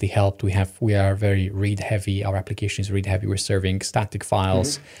definitely helped. We are very read heavy. Our application is read heavy. We're serving static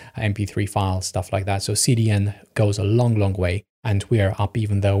files, MP3 files, stuff like that. So CDN goes a long way. And we are up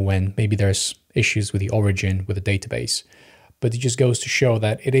even though when maybe there's issues with the origin, with the database. But it just goes to show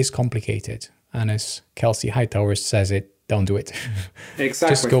that it is complicated. And as Kelsey Hightower says it, don't do it.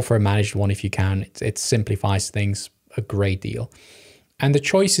 Exactly. Just go for a managed one if you can. It simplifies things a great deal. And the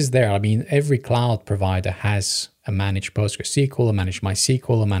choice is there. I mean, every cloud provider has a managed PostgreSQL, a managed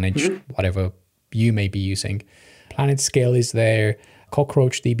MySQL, a managed whatever you may be using. PlanetScale is there,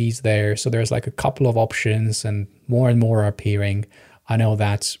 CockroachDB is there. So there's like a couple of options and more are appearing. I know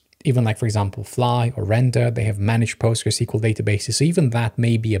that even like, for example, Fly or Render, they have managed PostgreSQL databases. So even that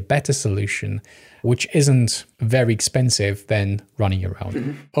may be a better solution, which isn't very expensive than running your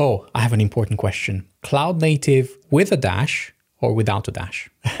own. Oh, I have an important question. Cloud native with a dash or without a dash?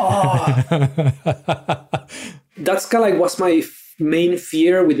 That's kind of like what's my main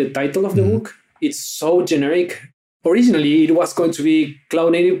fear with the title of the book. It's so generic. Originally, it was going to be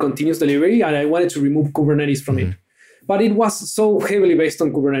cloud native continuous delivery, and I wanted to remove Kubernetes from it. But it was so heavily based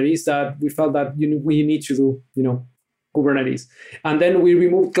on Kubernetes that we felt that we need to do, Kubernetes. And then we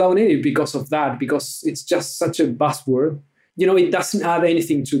removed cloud native because of that, because it's just such a buzzword. It doesn't add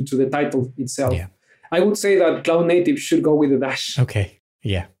anything to the title itself. Yeah. I would say that cloud native should go with a dash. Okay.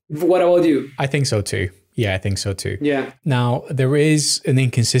 Yeah. What about you? I think so too. Yeah, I think so too. Yeah. Now, there is an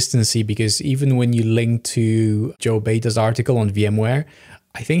inconsistency because even when you link to Joe Beta's article on VMware,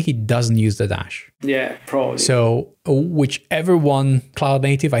 I think he doesn't use the dash. Yeah, probably. So whichever one, cloud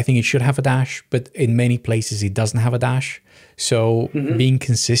native, I think it should have a dash, but in many places it doesn't have a dash. So being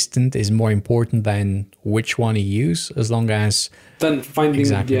consistent is more important than which one you use, as long as... Then finding...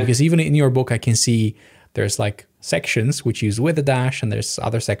 Exactly. Yeah. Because even in your book, I can see there's like sections which use with a dash and there's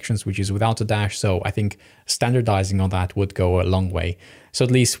other sections which use without a dash. So I think standardizing on that would go a long way. So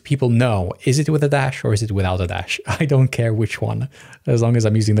at least people know, is it with a dash or is it without a dash? I don't care which one, as long as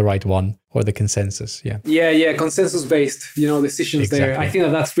I'm using the right one or the consensus. Yeah. Yeah. Consensus-based, decisions there. I think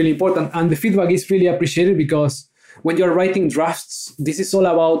that's really important. And the feedback is really appreciated because when you're writing drafts, this is all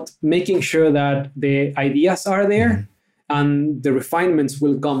about making sure that the ideas are there and the refinements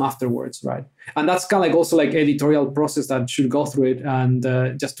will come afterwards, right? And that's kind of like also like editorial process that should go through it, and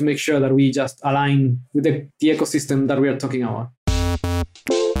just to make sure that we just align with the ecosystem that we are talking about.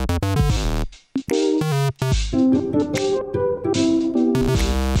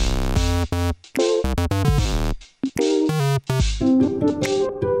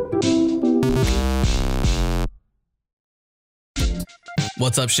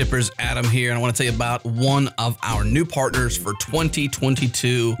 What's up, shippers? Adam here, and I want to tell you about one of our new partners for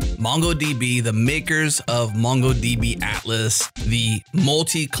 2022, MongoDB, the makers of MongoDB Atlas, the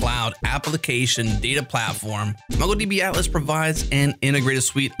multi-cloud application data platform. MongoDB Atlas provides an integrated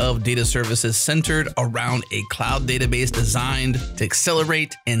suite of data services centered around a cloud database designed to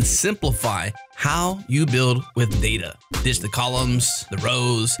accelerate and simplify how you build with data. Ditch the columns, the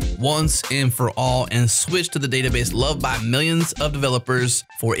rows, once and for all, and switch to the database loved by millions of developers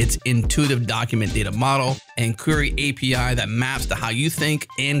for its intuitive document data model and query API that maps to how you think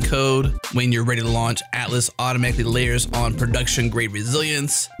and code. When you're ready to launch, Atlas automatically layers on production-grade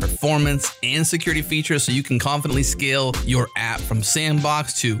resilience, performance, and security features so you can confidently scale your app from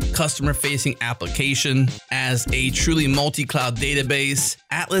sandbox to customer-facing application. As a truly multi-cloud database,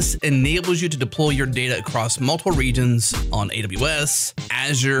 Atlas enables you to deploy your data across multiple regions on AWS,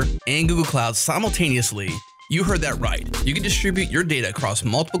 Azure, and Google Cloud simultaneously. You heard that right. You can distribute your data across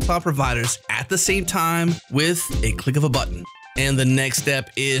multiple cloud providers at the same time with a click of a button. And the next step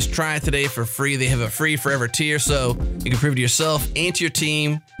is try it today for free. They have a free forever tier, so you can prove to yourself and to your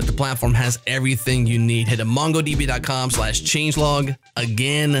team that the platform has everything you need. Head to mongodb.com/changelog.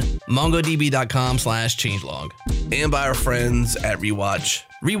 Again, mongodb.com/changelog. And by our friends at Rewatch.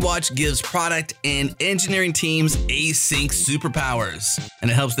 Rewatch gives product and engineering teams async superpowers, and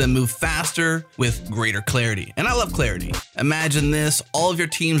it helps them move faster with greater clarity. And I love clarity. Imagine this, all of your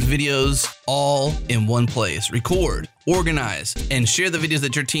team's videos all in one place. Record, organize, and share the videos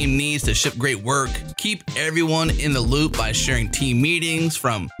that your team needs to ship great work. Keep everyone in the loop by sharing team meetings,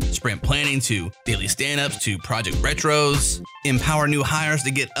 from sprint planning to daily stand-ups to project retros. Empower new hires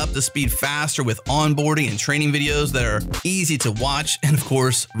to get up to speed faster with onboarding and training videos that are easy to watch, and of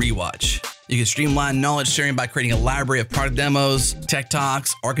course, Rewatch. You can streamline knowledge sharing by creating a library of product demos, tech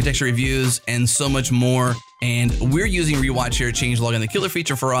talks, architecture reviews, and so much more. And we're using Rewatch here at Changelog, and the killer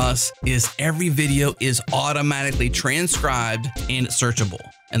feature for us is every video is automatically transcribed and searchable.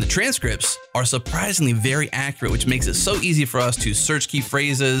 And the transcripts are surprisingly very accurate, which makes it so easy for us to search key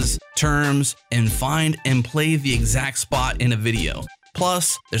phrases, terms, and find and play the exact spot in a video.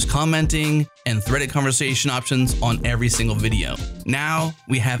 Plus, there's commenting and threaded conversation options on every single video. Now,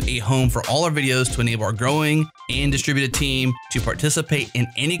 we have a home for all our videos to enable our growing and distributed team to participate in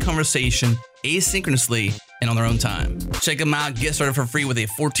any conversation asynchronously and on their own time. Check them out. Get started for free with a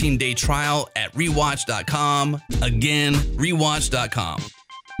 14-day trial at rewatch.com. Again, rewatch.com.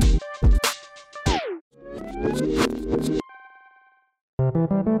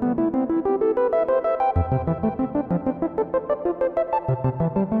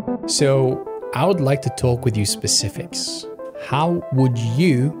 So I would like to talk with you specifics. How would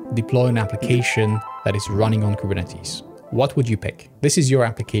you deploy an application that is running on Kubernetes? What would you pick? This is your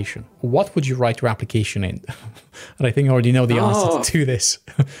application. What would you write your application in? And I think I already know the answer to this.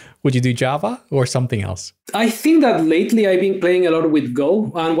 Would you do Java or something else? I think that lately I've been playing a lot with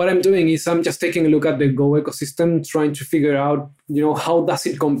Go. And what I'm doing is I'm just taking a look at the Go ecosystem, trying to figure out, how does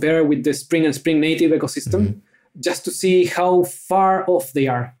it compare with the Spring and Spring Native ecosystem, just to see how far off they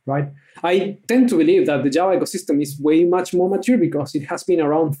are, right? I tend to believe that the Java ecosystem is way much more mature because it has been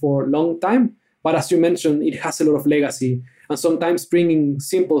around for a long time. But as you mentioned, it has a lot of legacy. And sometimes bringing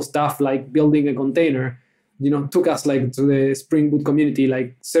simple stuff like building a container, took us to the Spring Boot community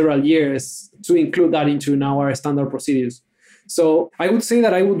several years to include that into now our standard procedures. So I would say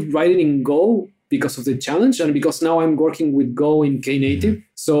that I would write it in Go because of the challenge and because now I'm working with Go in Knative.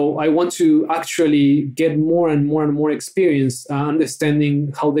 So I want to actually get more and more and more experience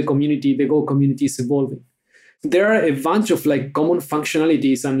understanding how the Go community is evolving. there are a bunch of like common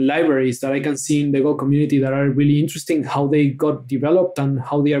functionalities and libraries that I can see in the Go community that are really interesting, how they got developed and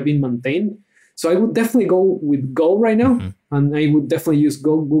how they are being maintained. So I would definitely go with Go right now. And I would definitely use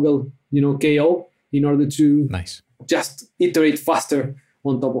Google, KO in order to just iterate faster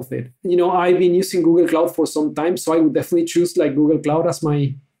on top of it. I've been using Google Cloud for some time, so I would definitely choose like Google Cloud as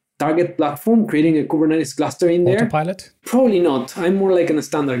my target platform, creating a Kubernetes cluster in there. Autopilot? Probably not. I'm more like a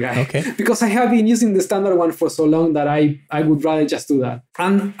standard guy. Okay. Because I have been using the standard one for so long that I would rather just do that.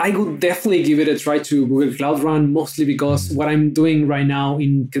 And I would definitely give it a try to Google Cloud Run, mostly because what I'm doing right now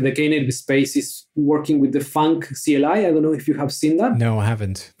in the Knative space is working with the Funk CLI. I don't know if you have seen that. No, I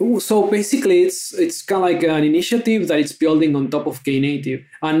haven't. So basically, it's kind of like an initiative that it's building on top of Knative.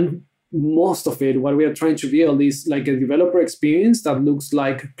 And most of it, what we are trying to build is like a developer experience that looks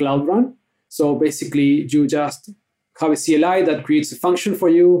like Cloud Run. So basically, you just have a CLI that creates a function for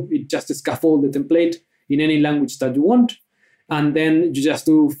you. It just scaffolds the template in any language that you want. And then you just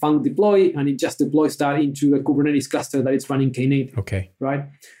do Funk deploy, and it just deploys that into a Kubernetes cluster that is running Knative. Okay. Right?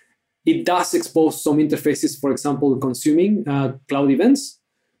 It does expose some interfaces, for example, consuming cloud events.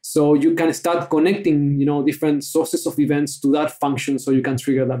 So you can start connecting, different sources of events to that function, so you can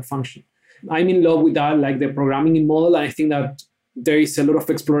trigger that function. I'm in love with that, like the programming model. And I think that there is a lot of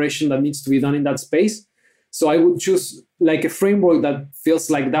exploration that needs to be done in that space. So I would choose like a framework that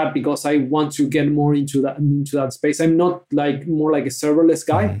feels like that, because I want to get more into that space. I'm not like more like a serverless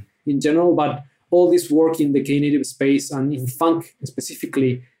guy in general, but all this work in the Knative space and in Funk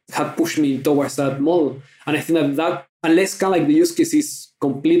specifically had pushed me towards that model. And I think that unless kind of like the use case is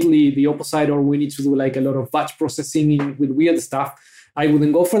completely the opposite, or we need to do like a lot of batch processing with weird stuff, I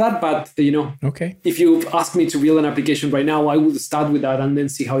wouldn't go for that. But, okay. If you ask me to build an application right now, I would start with that and then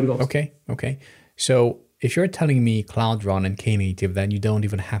see how it goes. Okay. So if you're telling me Cloud Run and Knative, then you don't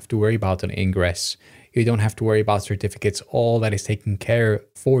even have to worry about an ingress. You don't have to worry about certificates. All that is taken care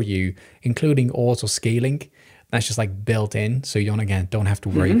for you, including auto scaling. That's just like built in. So you don't have to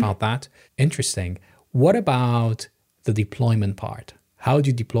worry about that. Interesting. What about the deployment part? How do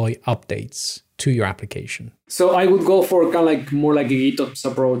you deploy updates to your application? So I would go for kind of like more like a GitOps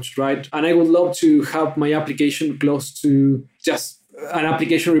approach, right? And I would love to have my application close to just an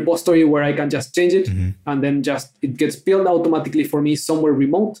application repository where I can just change it and then just it gets built automatically for me somewhere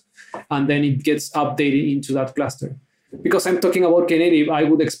remote, and then it gets updated into that cluster. Because I'm talking about Knative, I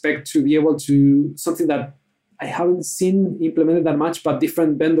would expect to be able to something that I haven't seen implemented that much, but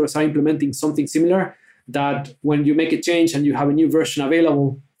different vendors are implementing something similar, that when you make a change and you have a new version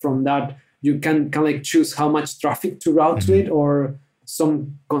available from that, you can kind of like choose how much traffic to route to it, or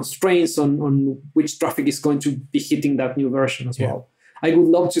some constraints on which traffic is going to be hitting that new version as well. I would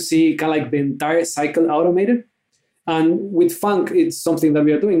love to see kind of like the entire cycle automated. And with Funk, it's something that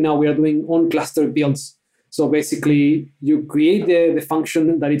we are doing now. We are doing on-cluster builds. So basically, you create the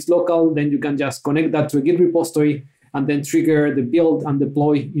function that it's local, then you can just connect that to a Git repository and then trigger the build and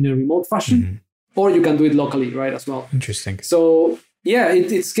deploy in a remote fashion. Or you can do it locally, right, as well. Interesting. So yeah,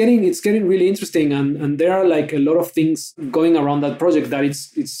 it's getting really interesting, and there are like a lot of things going around that project that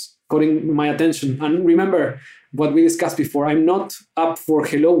it's caught my attention. And remember what we discussed before, I'm not up for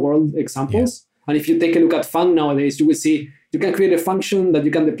Hello World examples. And if you take a look at Funk nowadays, you will see you can create a function that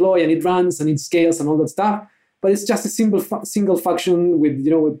you can deploy and it runs and it scales and all that stuff. But it's just a single function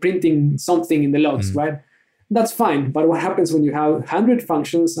with printing something in the logs, right? That's fine. But what happens when you have 100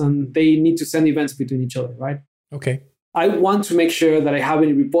 functions and they need to send events between each other, right? Okay. I want to make sure that I have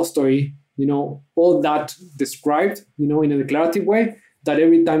in a repository, all that described, in a declarative way, that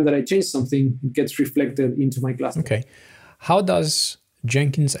every time that I change something, it gets reflected into my cluster. Okay. How does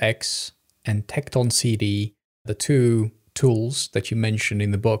Jenkins X and Tekton CD, the two tools that you mentioned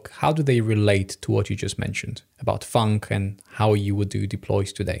in the book, how do they relate to what you just mentioned about Funk and how you would do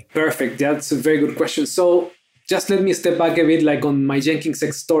deploys today? Perfect. That's a very good question. So just let me step back a bit, like on my Jenkins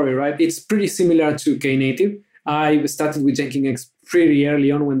X story, right? It's pretty similar to Knative. I started with Jenkins X pretty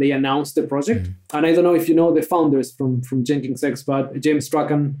early on when they announced the project. And I don't know if you know the founders from Jenkins X, but James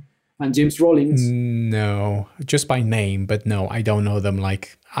Strachan and James Rawlings. No, just by name, but no, I don't know them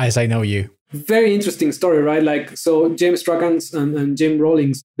like as I know you. Very interesting story, right? Like, so James Strachan and James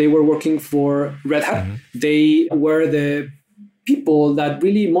Rawlings, they were working for Red Hat. They were the people that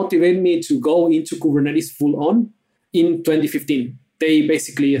really motivated me to go into Kubernetes full on in 2015. They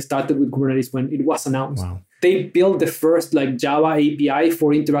basically started with Kubernetes when it was announced. Wow. They built the first like Java API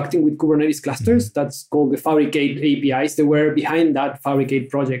for interacting with Kubernetes clusters. That's called the Fabricate APIs. They were behind that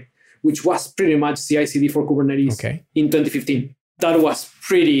Fabricate project, which was pretty much CI/CD for Kubernetes in 2015. That was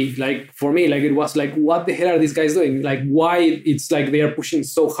pretty, like, for me, like, it was like, what the hell are these guys doing? Like, why it's like they are pushing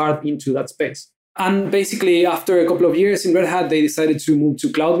so hard into that space? And basically, after a couple of years in Red Hat, they decided to move to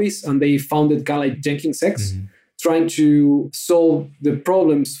CloudBees, and they founded kind of like JenkinsX, trying to solve the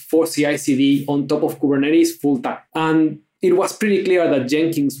problems for CI/CD on top of Kubernetes full time. And it was pretty clear that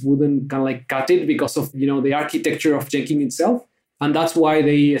Jenkins wouldn't kind of like cut it because of the architecture of Jenkins itself. And that's why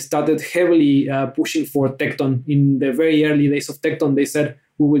they started heavily pushing for Tekton. In the very early days of Tekton, they said,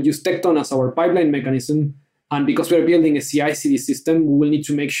 we will use Tekton as our pipeline mechanism. And because we're building a CI/CD system, we will need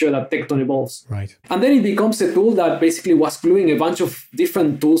to make sure that Tekton evolves. Right. And then it becomes a tool that basically was gluing a bunch of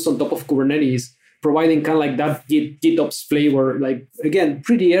different tools on top of Kubernetes, providing kind of like that GitOps flavor, like, again,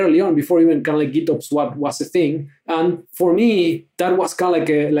 pretty early on, before even kind of like GitOps was a thing. And for me, that was kind of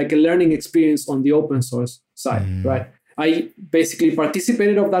like a learning experience on the open source side, right? I basically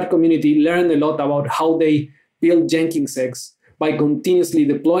participated of that community, learned a lot about how they build JenkinsX by continuously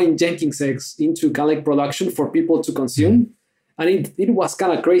deploying JenkinsX into kind of like production for people to consume. And it was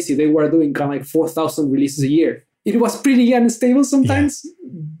kind of crazy. They were doing kind of like 4,000 releases a year. It was pretty unstable sometimes,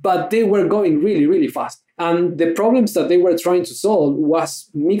 but they were going really, really fast. And the problems that they were trying to solve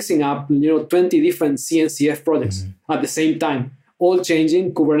was mixing up 20 different CNCF projects at the same time, all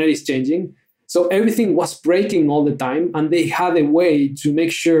changing, Kubernetes changing. So everything was breaking all the time, and they had a way to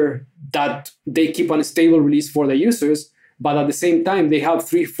make sure that they keep on a stable release for the users, but at the same time, they have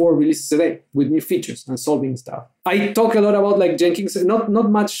 3-4 releases a day with new features and solving stuff. I talk a lot about like Jenkins, not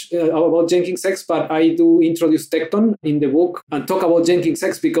much about JenkinsX, but I do introduce Tekton in the book and talk about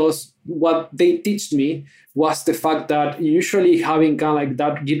JenkinsX because what they teach me was the fact that usually having kind of like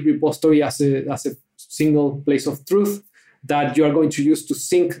that Git repository as a single place of truth that you are going to use to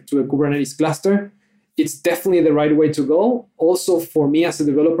sync to a Kubernetes cluster, it's definitely the right way to go. Also, for me as a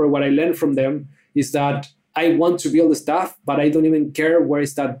developer, what I learned from them is that I want to build the stuff, but I don't even care where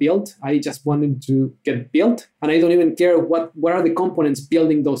is that built. I just want it to get built. And I don't even care what are the components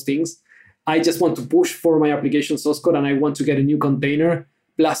building those things. I just want to push for my application source code, and I want to get a new container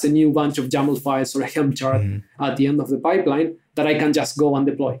plus a new bunch of YAML files or a Helm chart at the end of the pipeline that I can just go and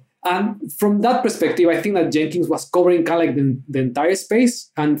deploy. And from that perspective, I think that Jenkins was covering kind of like the entire space.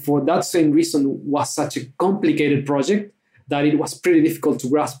 And for that same reason, was such a complicated project that it was pretty difficult to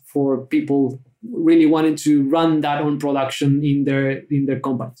grasp for people really wanting to run that on production in their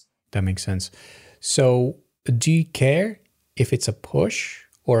companies. That makes sense. So do you care if it's a push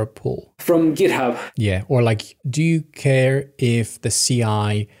or a pull? From GitHub. Yeah. Or like, do you care if the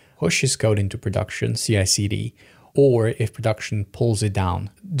CI pushes code into production, CI/CD, or if production pulls it down?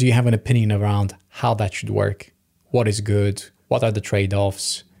 Do you have an opinion around how that should work? What is good? What are the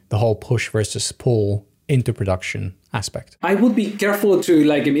trade-offs? The whole push versus pull into production aspect. I would be careful to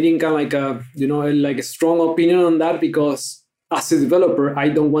like emitting kind of like a strong opinion on that, because as a developer, I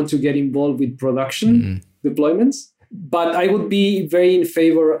don't want to get involved with production deployments. But I would be very in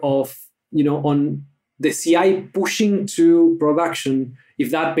favor of, on the CI pushing to production,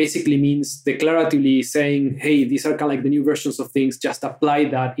 if that basically means declaratively saying, hey, these are kind of like the new versions of things, just apply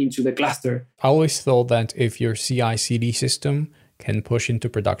that into the cluster. I always thought that if your CI/CD system can push into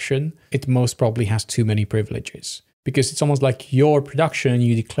production, it most probably has too many privileges. Because it's almost like your production,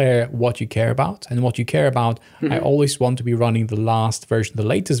 you declare what you care about. And what you care about, I always want to be running the last version, the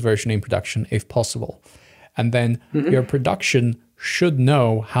latest version in production, if possible. And then your production should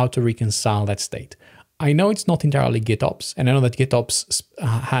know how to reconcile that state. I know it's not entirely GitOps, and I know that GitOps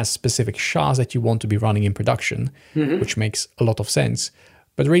has specific shards that you want to be running in production, which makes a lot of sense.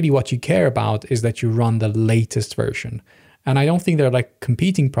 But really what you care about is that you run the latest version. And I don't think they're like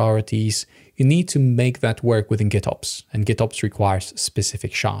competing priorities. You need to make that work within GitOps. And GitOps requires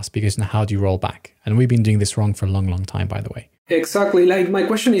specific shards, because now how do you roll back? And we've been doing this wrong for a long, long time, by the way. Exactly. Like my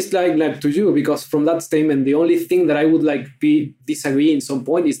question is like to you, because from that statement, the only thing that I would like disagree in some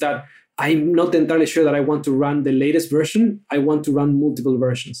point is that I'm not entirely sure that I want to run the latest version. I want to run multiple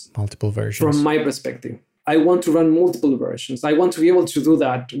versions. Multiple versions. From my perspective, I want to run multiple versions. I want to be able to do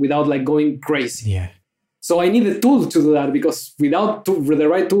that without like going crazy. Yeah. So I need a tool to do that, because without the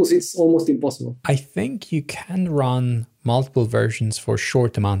right tools, it's almost impossible. I think you can run multiple versions for a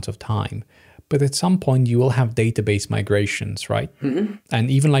short amount of time, but at some point you will have database migrations, right?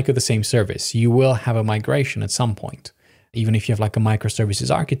 And even like with the same service, you will have a migration at some point. Even if you have like a microservices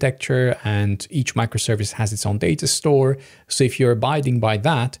architecture and each microservice has its own data store. So if you're abiding by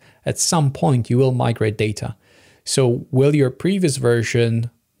that, at some point you will migrate data. So will your previous version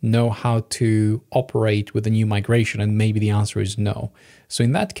know how to operate with a new migration? And maybe the answer is no. So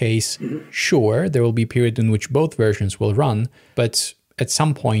in that case, sure, there will be a period in which both versions will run, but at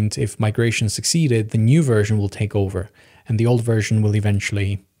some point, if migration succeeded, the new version will take over and the old version will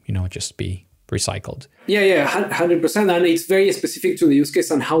eventually, just be recycled. Yeah, 100%. And it's very specific to the use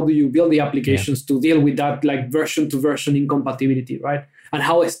case and how do you build the applications to deal with that like version to version incompatibility, right? And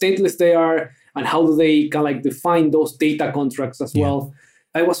how stateless they are and how do they kind of like define those data contracts as well.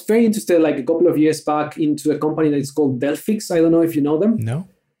 I was very interested like a couple of years back into a company that is called Delphix. I don't know if you know them. No.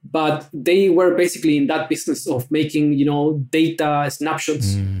 But they were basically in that business of making, data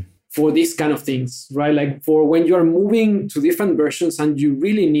snapshots for these kind of things, right? Like for when you're moving to different versions and you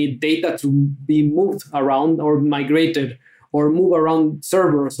really need data to be moved around or migrated or move around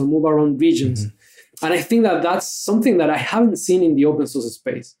servers or move around regions. And I think that that's something that I haven't seen in the open source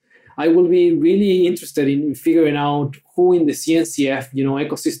space. I will be really interested in figuring out who in the CNCF,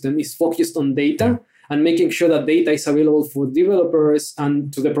 ecosystem is focused on data and making sure that data is available for developers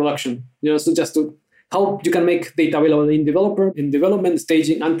and to the production. So just to how you can make data available in development,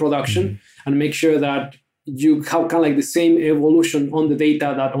 staging, and production, and make sure that you have kind of like the same evolution on the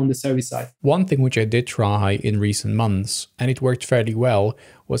data that on the service side. One thing which I did try in recent months, and it worked fairly well,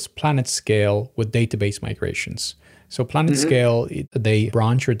 was Planet Scale with database migrations. So Planet Scale, they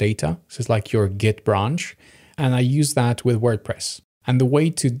branch your data. So it's like your Git branch. And I use that with WordPress. And the way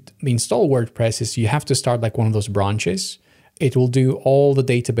to install WordPress is you have to start like one of those branches. It will do all the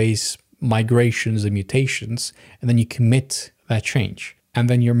database migrations and mutations, and then you commit that change. And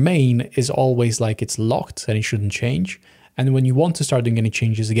then your main is always like it's locked and it shouldn't change. And when you want to start doing any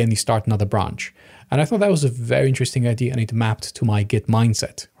changes, again, you start another branch. And I thought that was a very interesting idea, and it mapped to my Git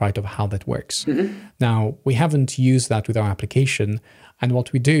mindset, right, of how that works. Now, we haven't used that with our application. And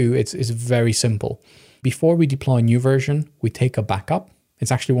what we do, it's very simple. Before we deploy a new version, we take a backup.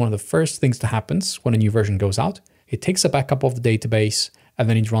 It's actually one of the first things that happens when a new version goes out. It takes a backup of the database, and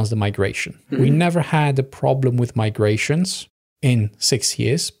then it runs the migration. We never had a problem with migrations in 6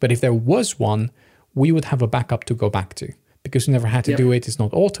 years, but if there was one, we would have a backup to go back to because we never had to do it. It's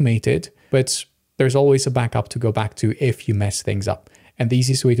not automated, but there's always a backup to go back to if you mess things up. And the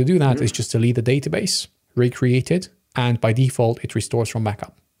easiest way to do that is just delete the database, recreate it, and by default, it restores from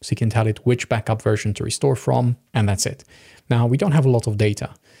backup. So you can tell it which backup version to restore from, and that's it. Now, we don't have a lot of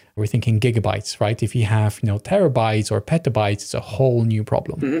data. We're thinking gigabytes, right? If you have, terabytes or petabytes, it's a whole new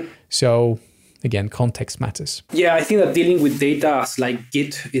problem. So again, context matters. Yeah, I think that dealing with data as like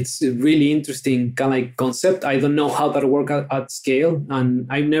Git, it's a really interesting kind of like concept. I don't know how that works at scale, and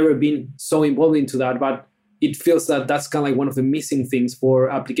I've never been so involved into that, but it feels that that's kind of like one of the missing things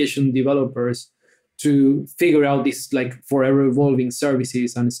for application developers to figure out these like forever evolving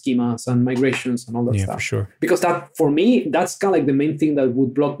services and schemas and migrations and all that stuff. Yeah, for sure. Because that, for me, that's kind of like the main thing that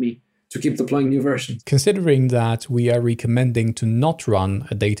would block me to keep deploying new versions. Considering that we are recommending to not run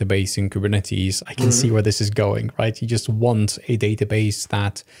a database in Kubernetes, I can see where this is going, right? You just want a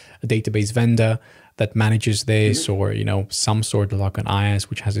database vendor that manages this, or, some sort of like an IaaS,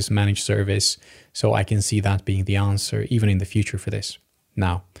 which has this managed service. So I can see that being the answer, even in the future for this.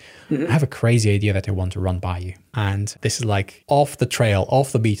 Now, I have a crazy idea that I want to run by you. And this is like off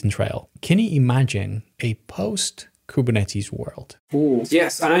the beaten trail. Can you imagine a post-Kubernetes world? Oh,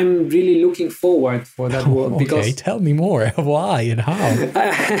 yes. And I'm really looking forward for that world. Okay, tell me more. Why and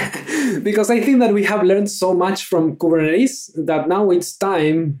how? Because I think that we have learned so much from Kubernetes that now it's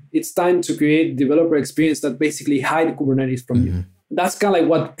time to create developer experience that basically hide Kubernetes from you. That's kind of like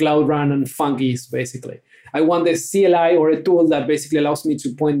what Cloud Run and Funky is basically. I want a CLI or a tool that basically allows me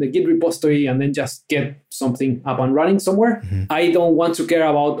to point the Git repository and then just get something up and running somewhere. I don't want to care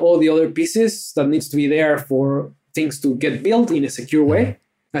about all the other pieces that needs to be there for things to get built in a secure way.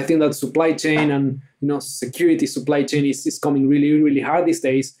 I think that supply chain and security supply chain is coming really, really hard these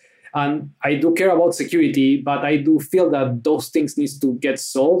days. And I do care about security, but I do feel that those things need to get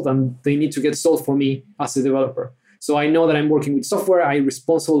solved, and they need to get solved for me as a developer. So I know that I'm working with software. I'm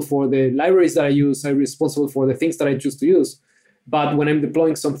responsible for the libraries that I use. I'm responsible for the things that I choose to use. But when I'm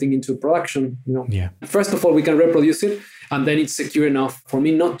deploying something into production, first of all, we can reproduce it. And then it's secure enough for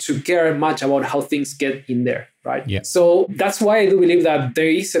me not to care much about how things get in there, right? Yeah. So that's why I do believe that there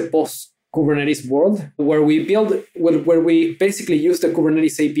is a post-Kubernetes world where we basically use the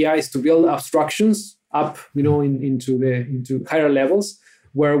Kubernetes APIs to build abstractions up, into higher levels,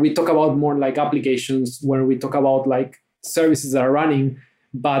 where we talk about more like applications, where we talk about like services that are running,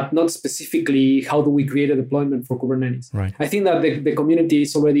 but not specifically how do we create a deployment for Kubernetes. Right. I think that the community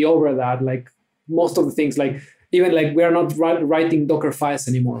is already over that. Like most of the things, like even like we are not writing Docker files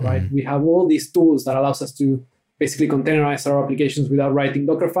anymore, right? We have all these tools that allows us to basically containerize our applications without writing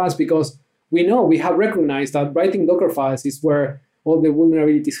Docker files, because we have recognized that writing Docker files is where all the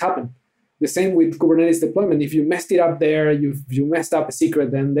vulnerabilities happen. The same with Kubernetes deployment. If you messed it up there, you messed up a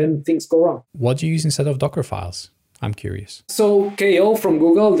secret, then things go wrong. What do you use instead of Docker files? I'm curious. So KO from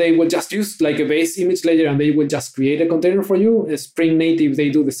Google, they will just use like a base image layer and they will just create a container for you. Spring Native, they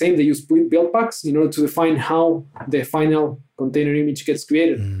do the same. They use build packs in order to define how the final container image gets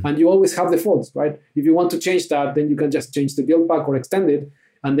created. And you always have defaults, right? If you want to change that, then you can just change the build pack or extend it.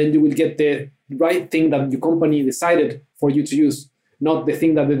 And then you will get the right thing that your company decided for you to use, not the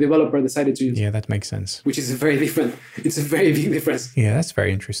thing that the developer decided to use. Yeah, that makes sense. Which is very different. It's a very big difference. Yeah, that's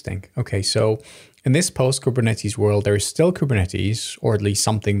very interesting. Okay, so in this post-Kubernetes world, there is still Kubernetes, or at least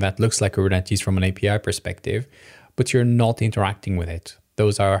something that looks like Kubernetes from an API perspective, but you're not interacting with it.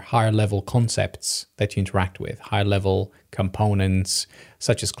 Those are higher level concepts that you interact with, higher level components,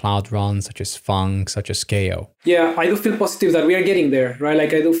 such as Cloud Run, such as Funk, such as KO. Yeah, I do feel positive that we are getting there, right?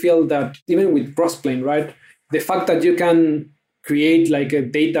 Like I do feel that even with Crossplane, right? The fact that you can create like a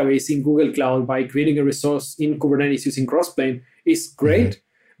database in Google Cloud by creating a resource in Kubernetes using Crossplane is great.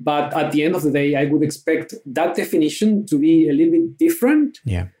 But at the end of the day, I would expect that definition to be a little bit different,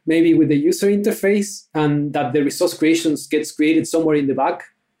 maybe with the user interface, and that the resource creations gets created somewhere in the back.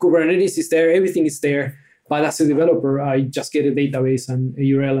 Kubernetes is there, everything is there. But as a developer, I just get a database and a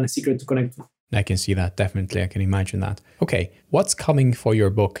URL and a secret to connect to. I can see that, definitely. I can imagine that. Okay, what's coming for your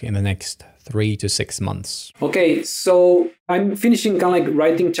book in the next 3 to 6 months? Okay, so I'm finishing kind of like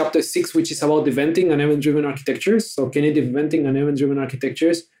writing chapter 6, which is about eventing and event-driven architectures. So Knative Eventing and event-driven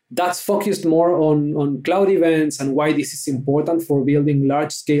architectures. That's focused more on cloud events and why this is important for building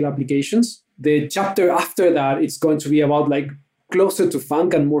large-scale applications. The chapter after that, it's going to be about like closer to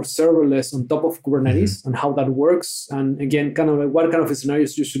Funk and more serverless on top of Kubernetes and how that works. And again, kind of like what kind of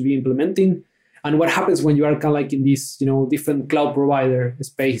scenarios you should be implementing and what happens when you are kind of like in this, different cloud provider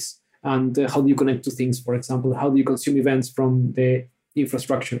space. And how do you connect to things, for example? How do you consume events from the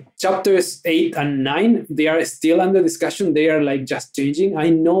infrastructure? Chapters 8 and 9, they are still under discussion. They are like just changing. I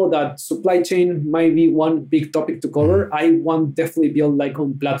know that supply chain might be one big topic to cover. I want definitely build like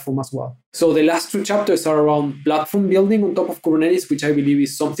on platform as well. So the last 2 chapters are around platform building on top of Kubernetes, which I believe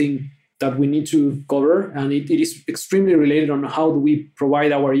is something that we need to cover. And it is extremely related on how do we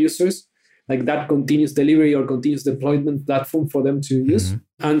provide our users like that continuous delivery or continuous deployment platform for them to use.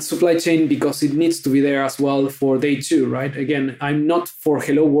 And supply chain, because it needs to be there as well for day 2, right? Again, I'm not for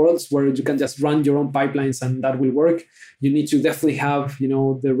hello worlds where you can just run your own pipelines and that will work. You need to definitely have,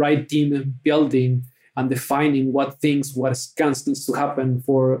 the right team building and defining what scans needs to happen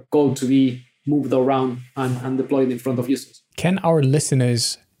for code to be moved around and deployed in front of users. Can our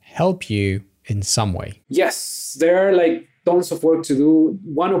listeners help you in some way? Yes, there are like tons of work to do.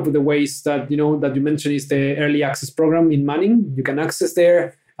 One of the ways that that you mentioned is the early access program in Manning. You can access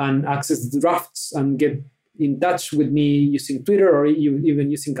there and access the drafts and get in touch with me using Twitter or even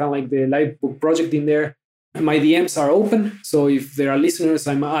using kind of like the live book project in there. My DMs are open. So if there are listeners,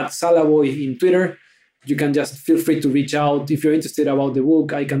 I'm at Salaboy in Twitter. You can just feel free to reach out. If you're interested about the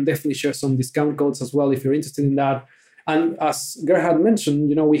book, I can definitely share some discount codes as well if you're interested in that. And as Gerhard mentioned,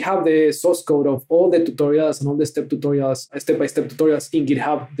 we have the source code of all the tutorials and all the step-by-step tutorials in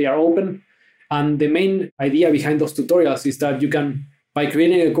GitHub. They are open. And the main idea behind those tutorials is that you can, by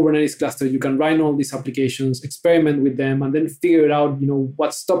creating a Kubernetes cluster, you can run all these applications, experiment with them, and then figure out,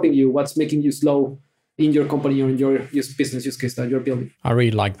 what's stopping you, what's making you slow in your company or in your business use case that you're building. I really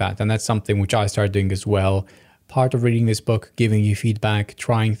like that. And that's something which I started doing as well. Part of reading this book, giving you feedback,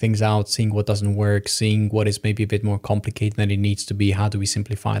 trying things out, seeing what doesn't work, seeing what is maybe a bit more complicated than it needs to be. How do we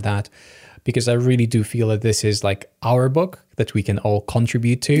simplify that? Because I really do feel that this is like our book that we can all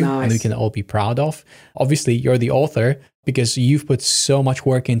contribute to and we can all be proud of. Obviously, you're the author because you've put so much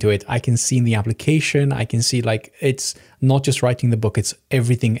work into it. I can see in the application, I can see like it's not just writing the book, it's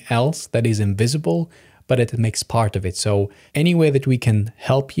everything else that is invisible, but it makes part of it. So any way that we can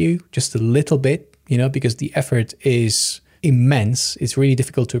help you just a little bit, because the effort is immense. It's really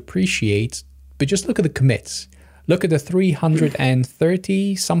difficult to appreciate, but just look at the commits. Look at the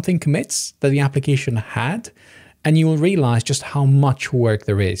 330 something commits that the application had, and you will realize just how much work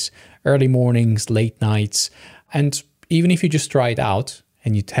there is. Early mornings, late nights. And even if you just try it out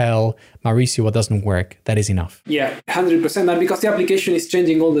and you tell Mauricio what doesn't work, that is enough. Yeah, 100%. And because the application is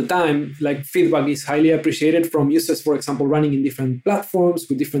changing all the time, like feedback is highly appreciated from users, for example, running in different platforms,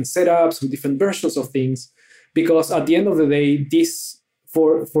 with different setups, with different versions of things. Because at the end of the day, this,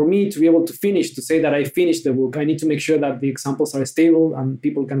 for me to be able to say that I finished the book, I need to make sure that the examples are stable and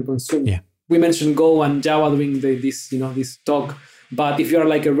people can consume. Yeah. We mentioned Go and Java during this talk. But if you're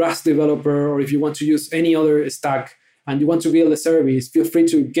like a Rust developer or if you want to use any other stack, and you want to build a service, feel free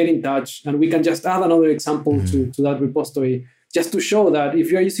to get in touch and we can just add another example to that repository just to show that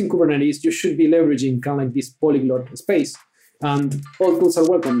if you're using Kubernetes, you should be leveraging kind of like this polyglot space and all tools are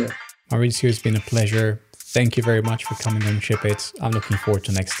welcome there. Mauricio, it's been a pleasure. thank you very much for coming on Ship It. I'm looking forward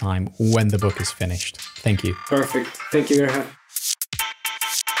to next time when the book is finished. Thank you. Perfect. Thank you, Gerhard.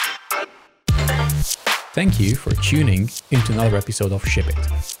 Thank you for tuning into another episode of Ship It.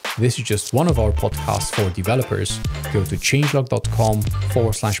 This is just one of our podcasts for developers. Go to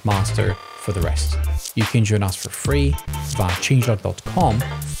changelog.com/master for the rest. You can join us for free via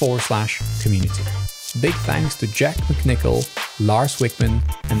changelog.com/community. Big thanks to Jack McNichol, Lars Wickman,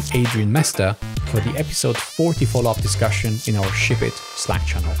 and Adrian Mesta for the episode 40 follow-up discussion in our Ship It Slack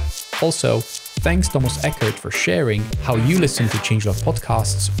channel. Also, thanks Thomas Eckert for sharing how you listen to Changelog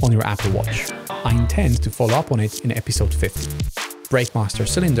podcasts on your Apple Watch. I intend to follow up on it in episode 50. Breakmaster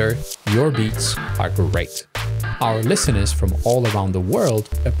Cylinder, your beats are great. Our listeners from all around the world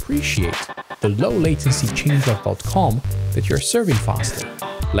appreciate the low latency changelog.com that you're serving fastly.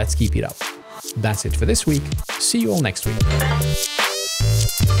 Let's keep it up. That's it for this week. See you all next week.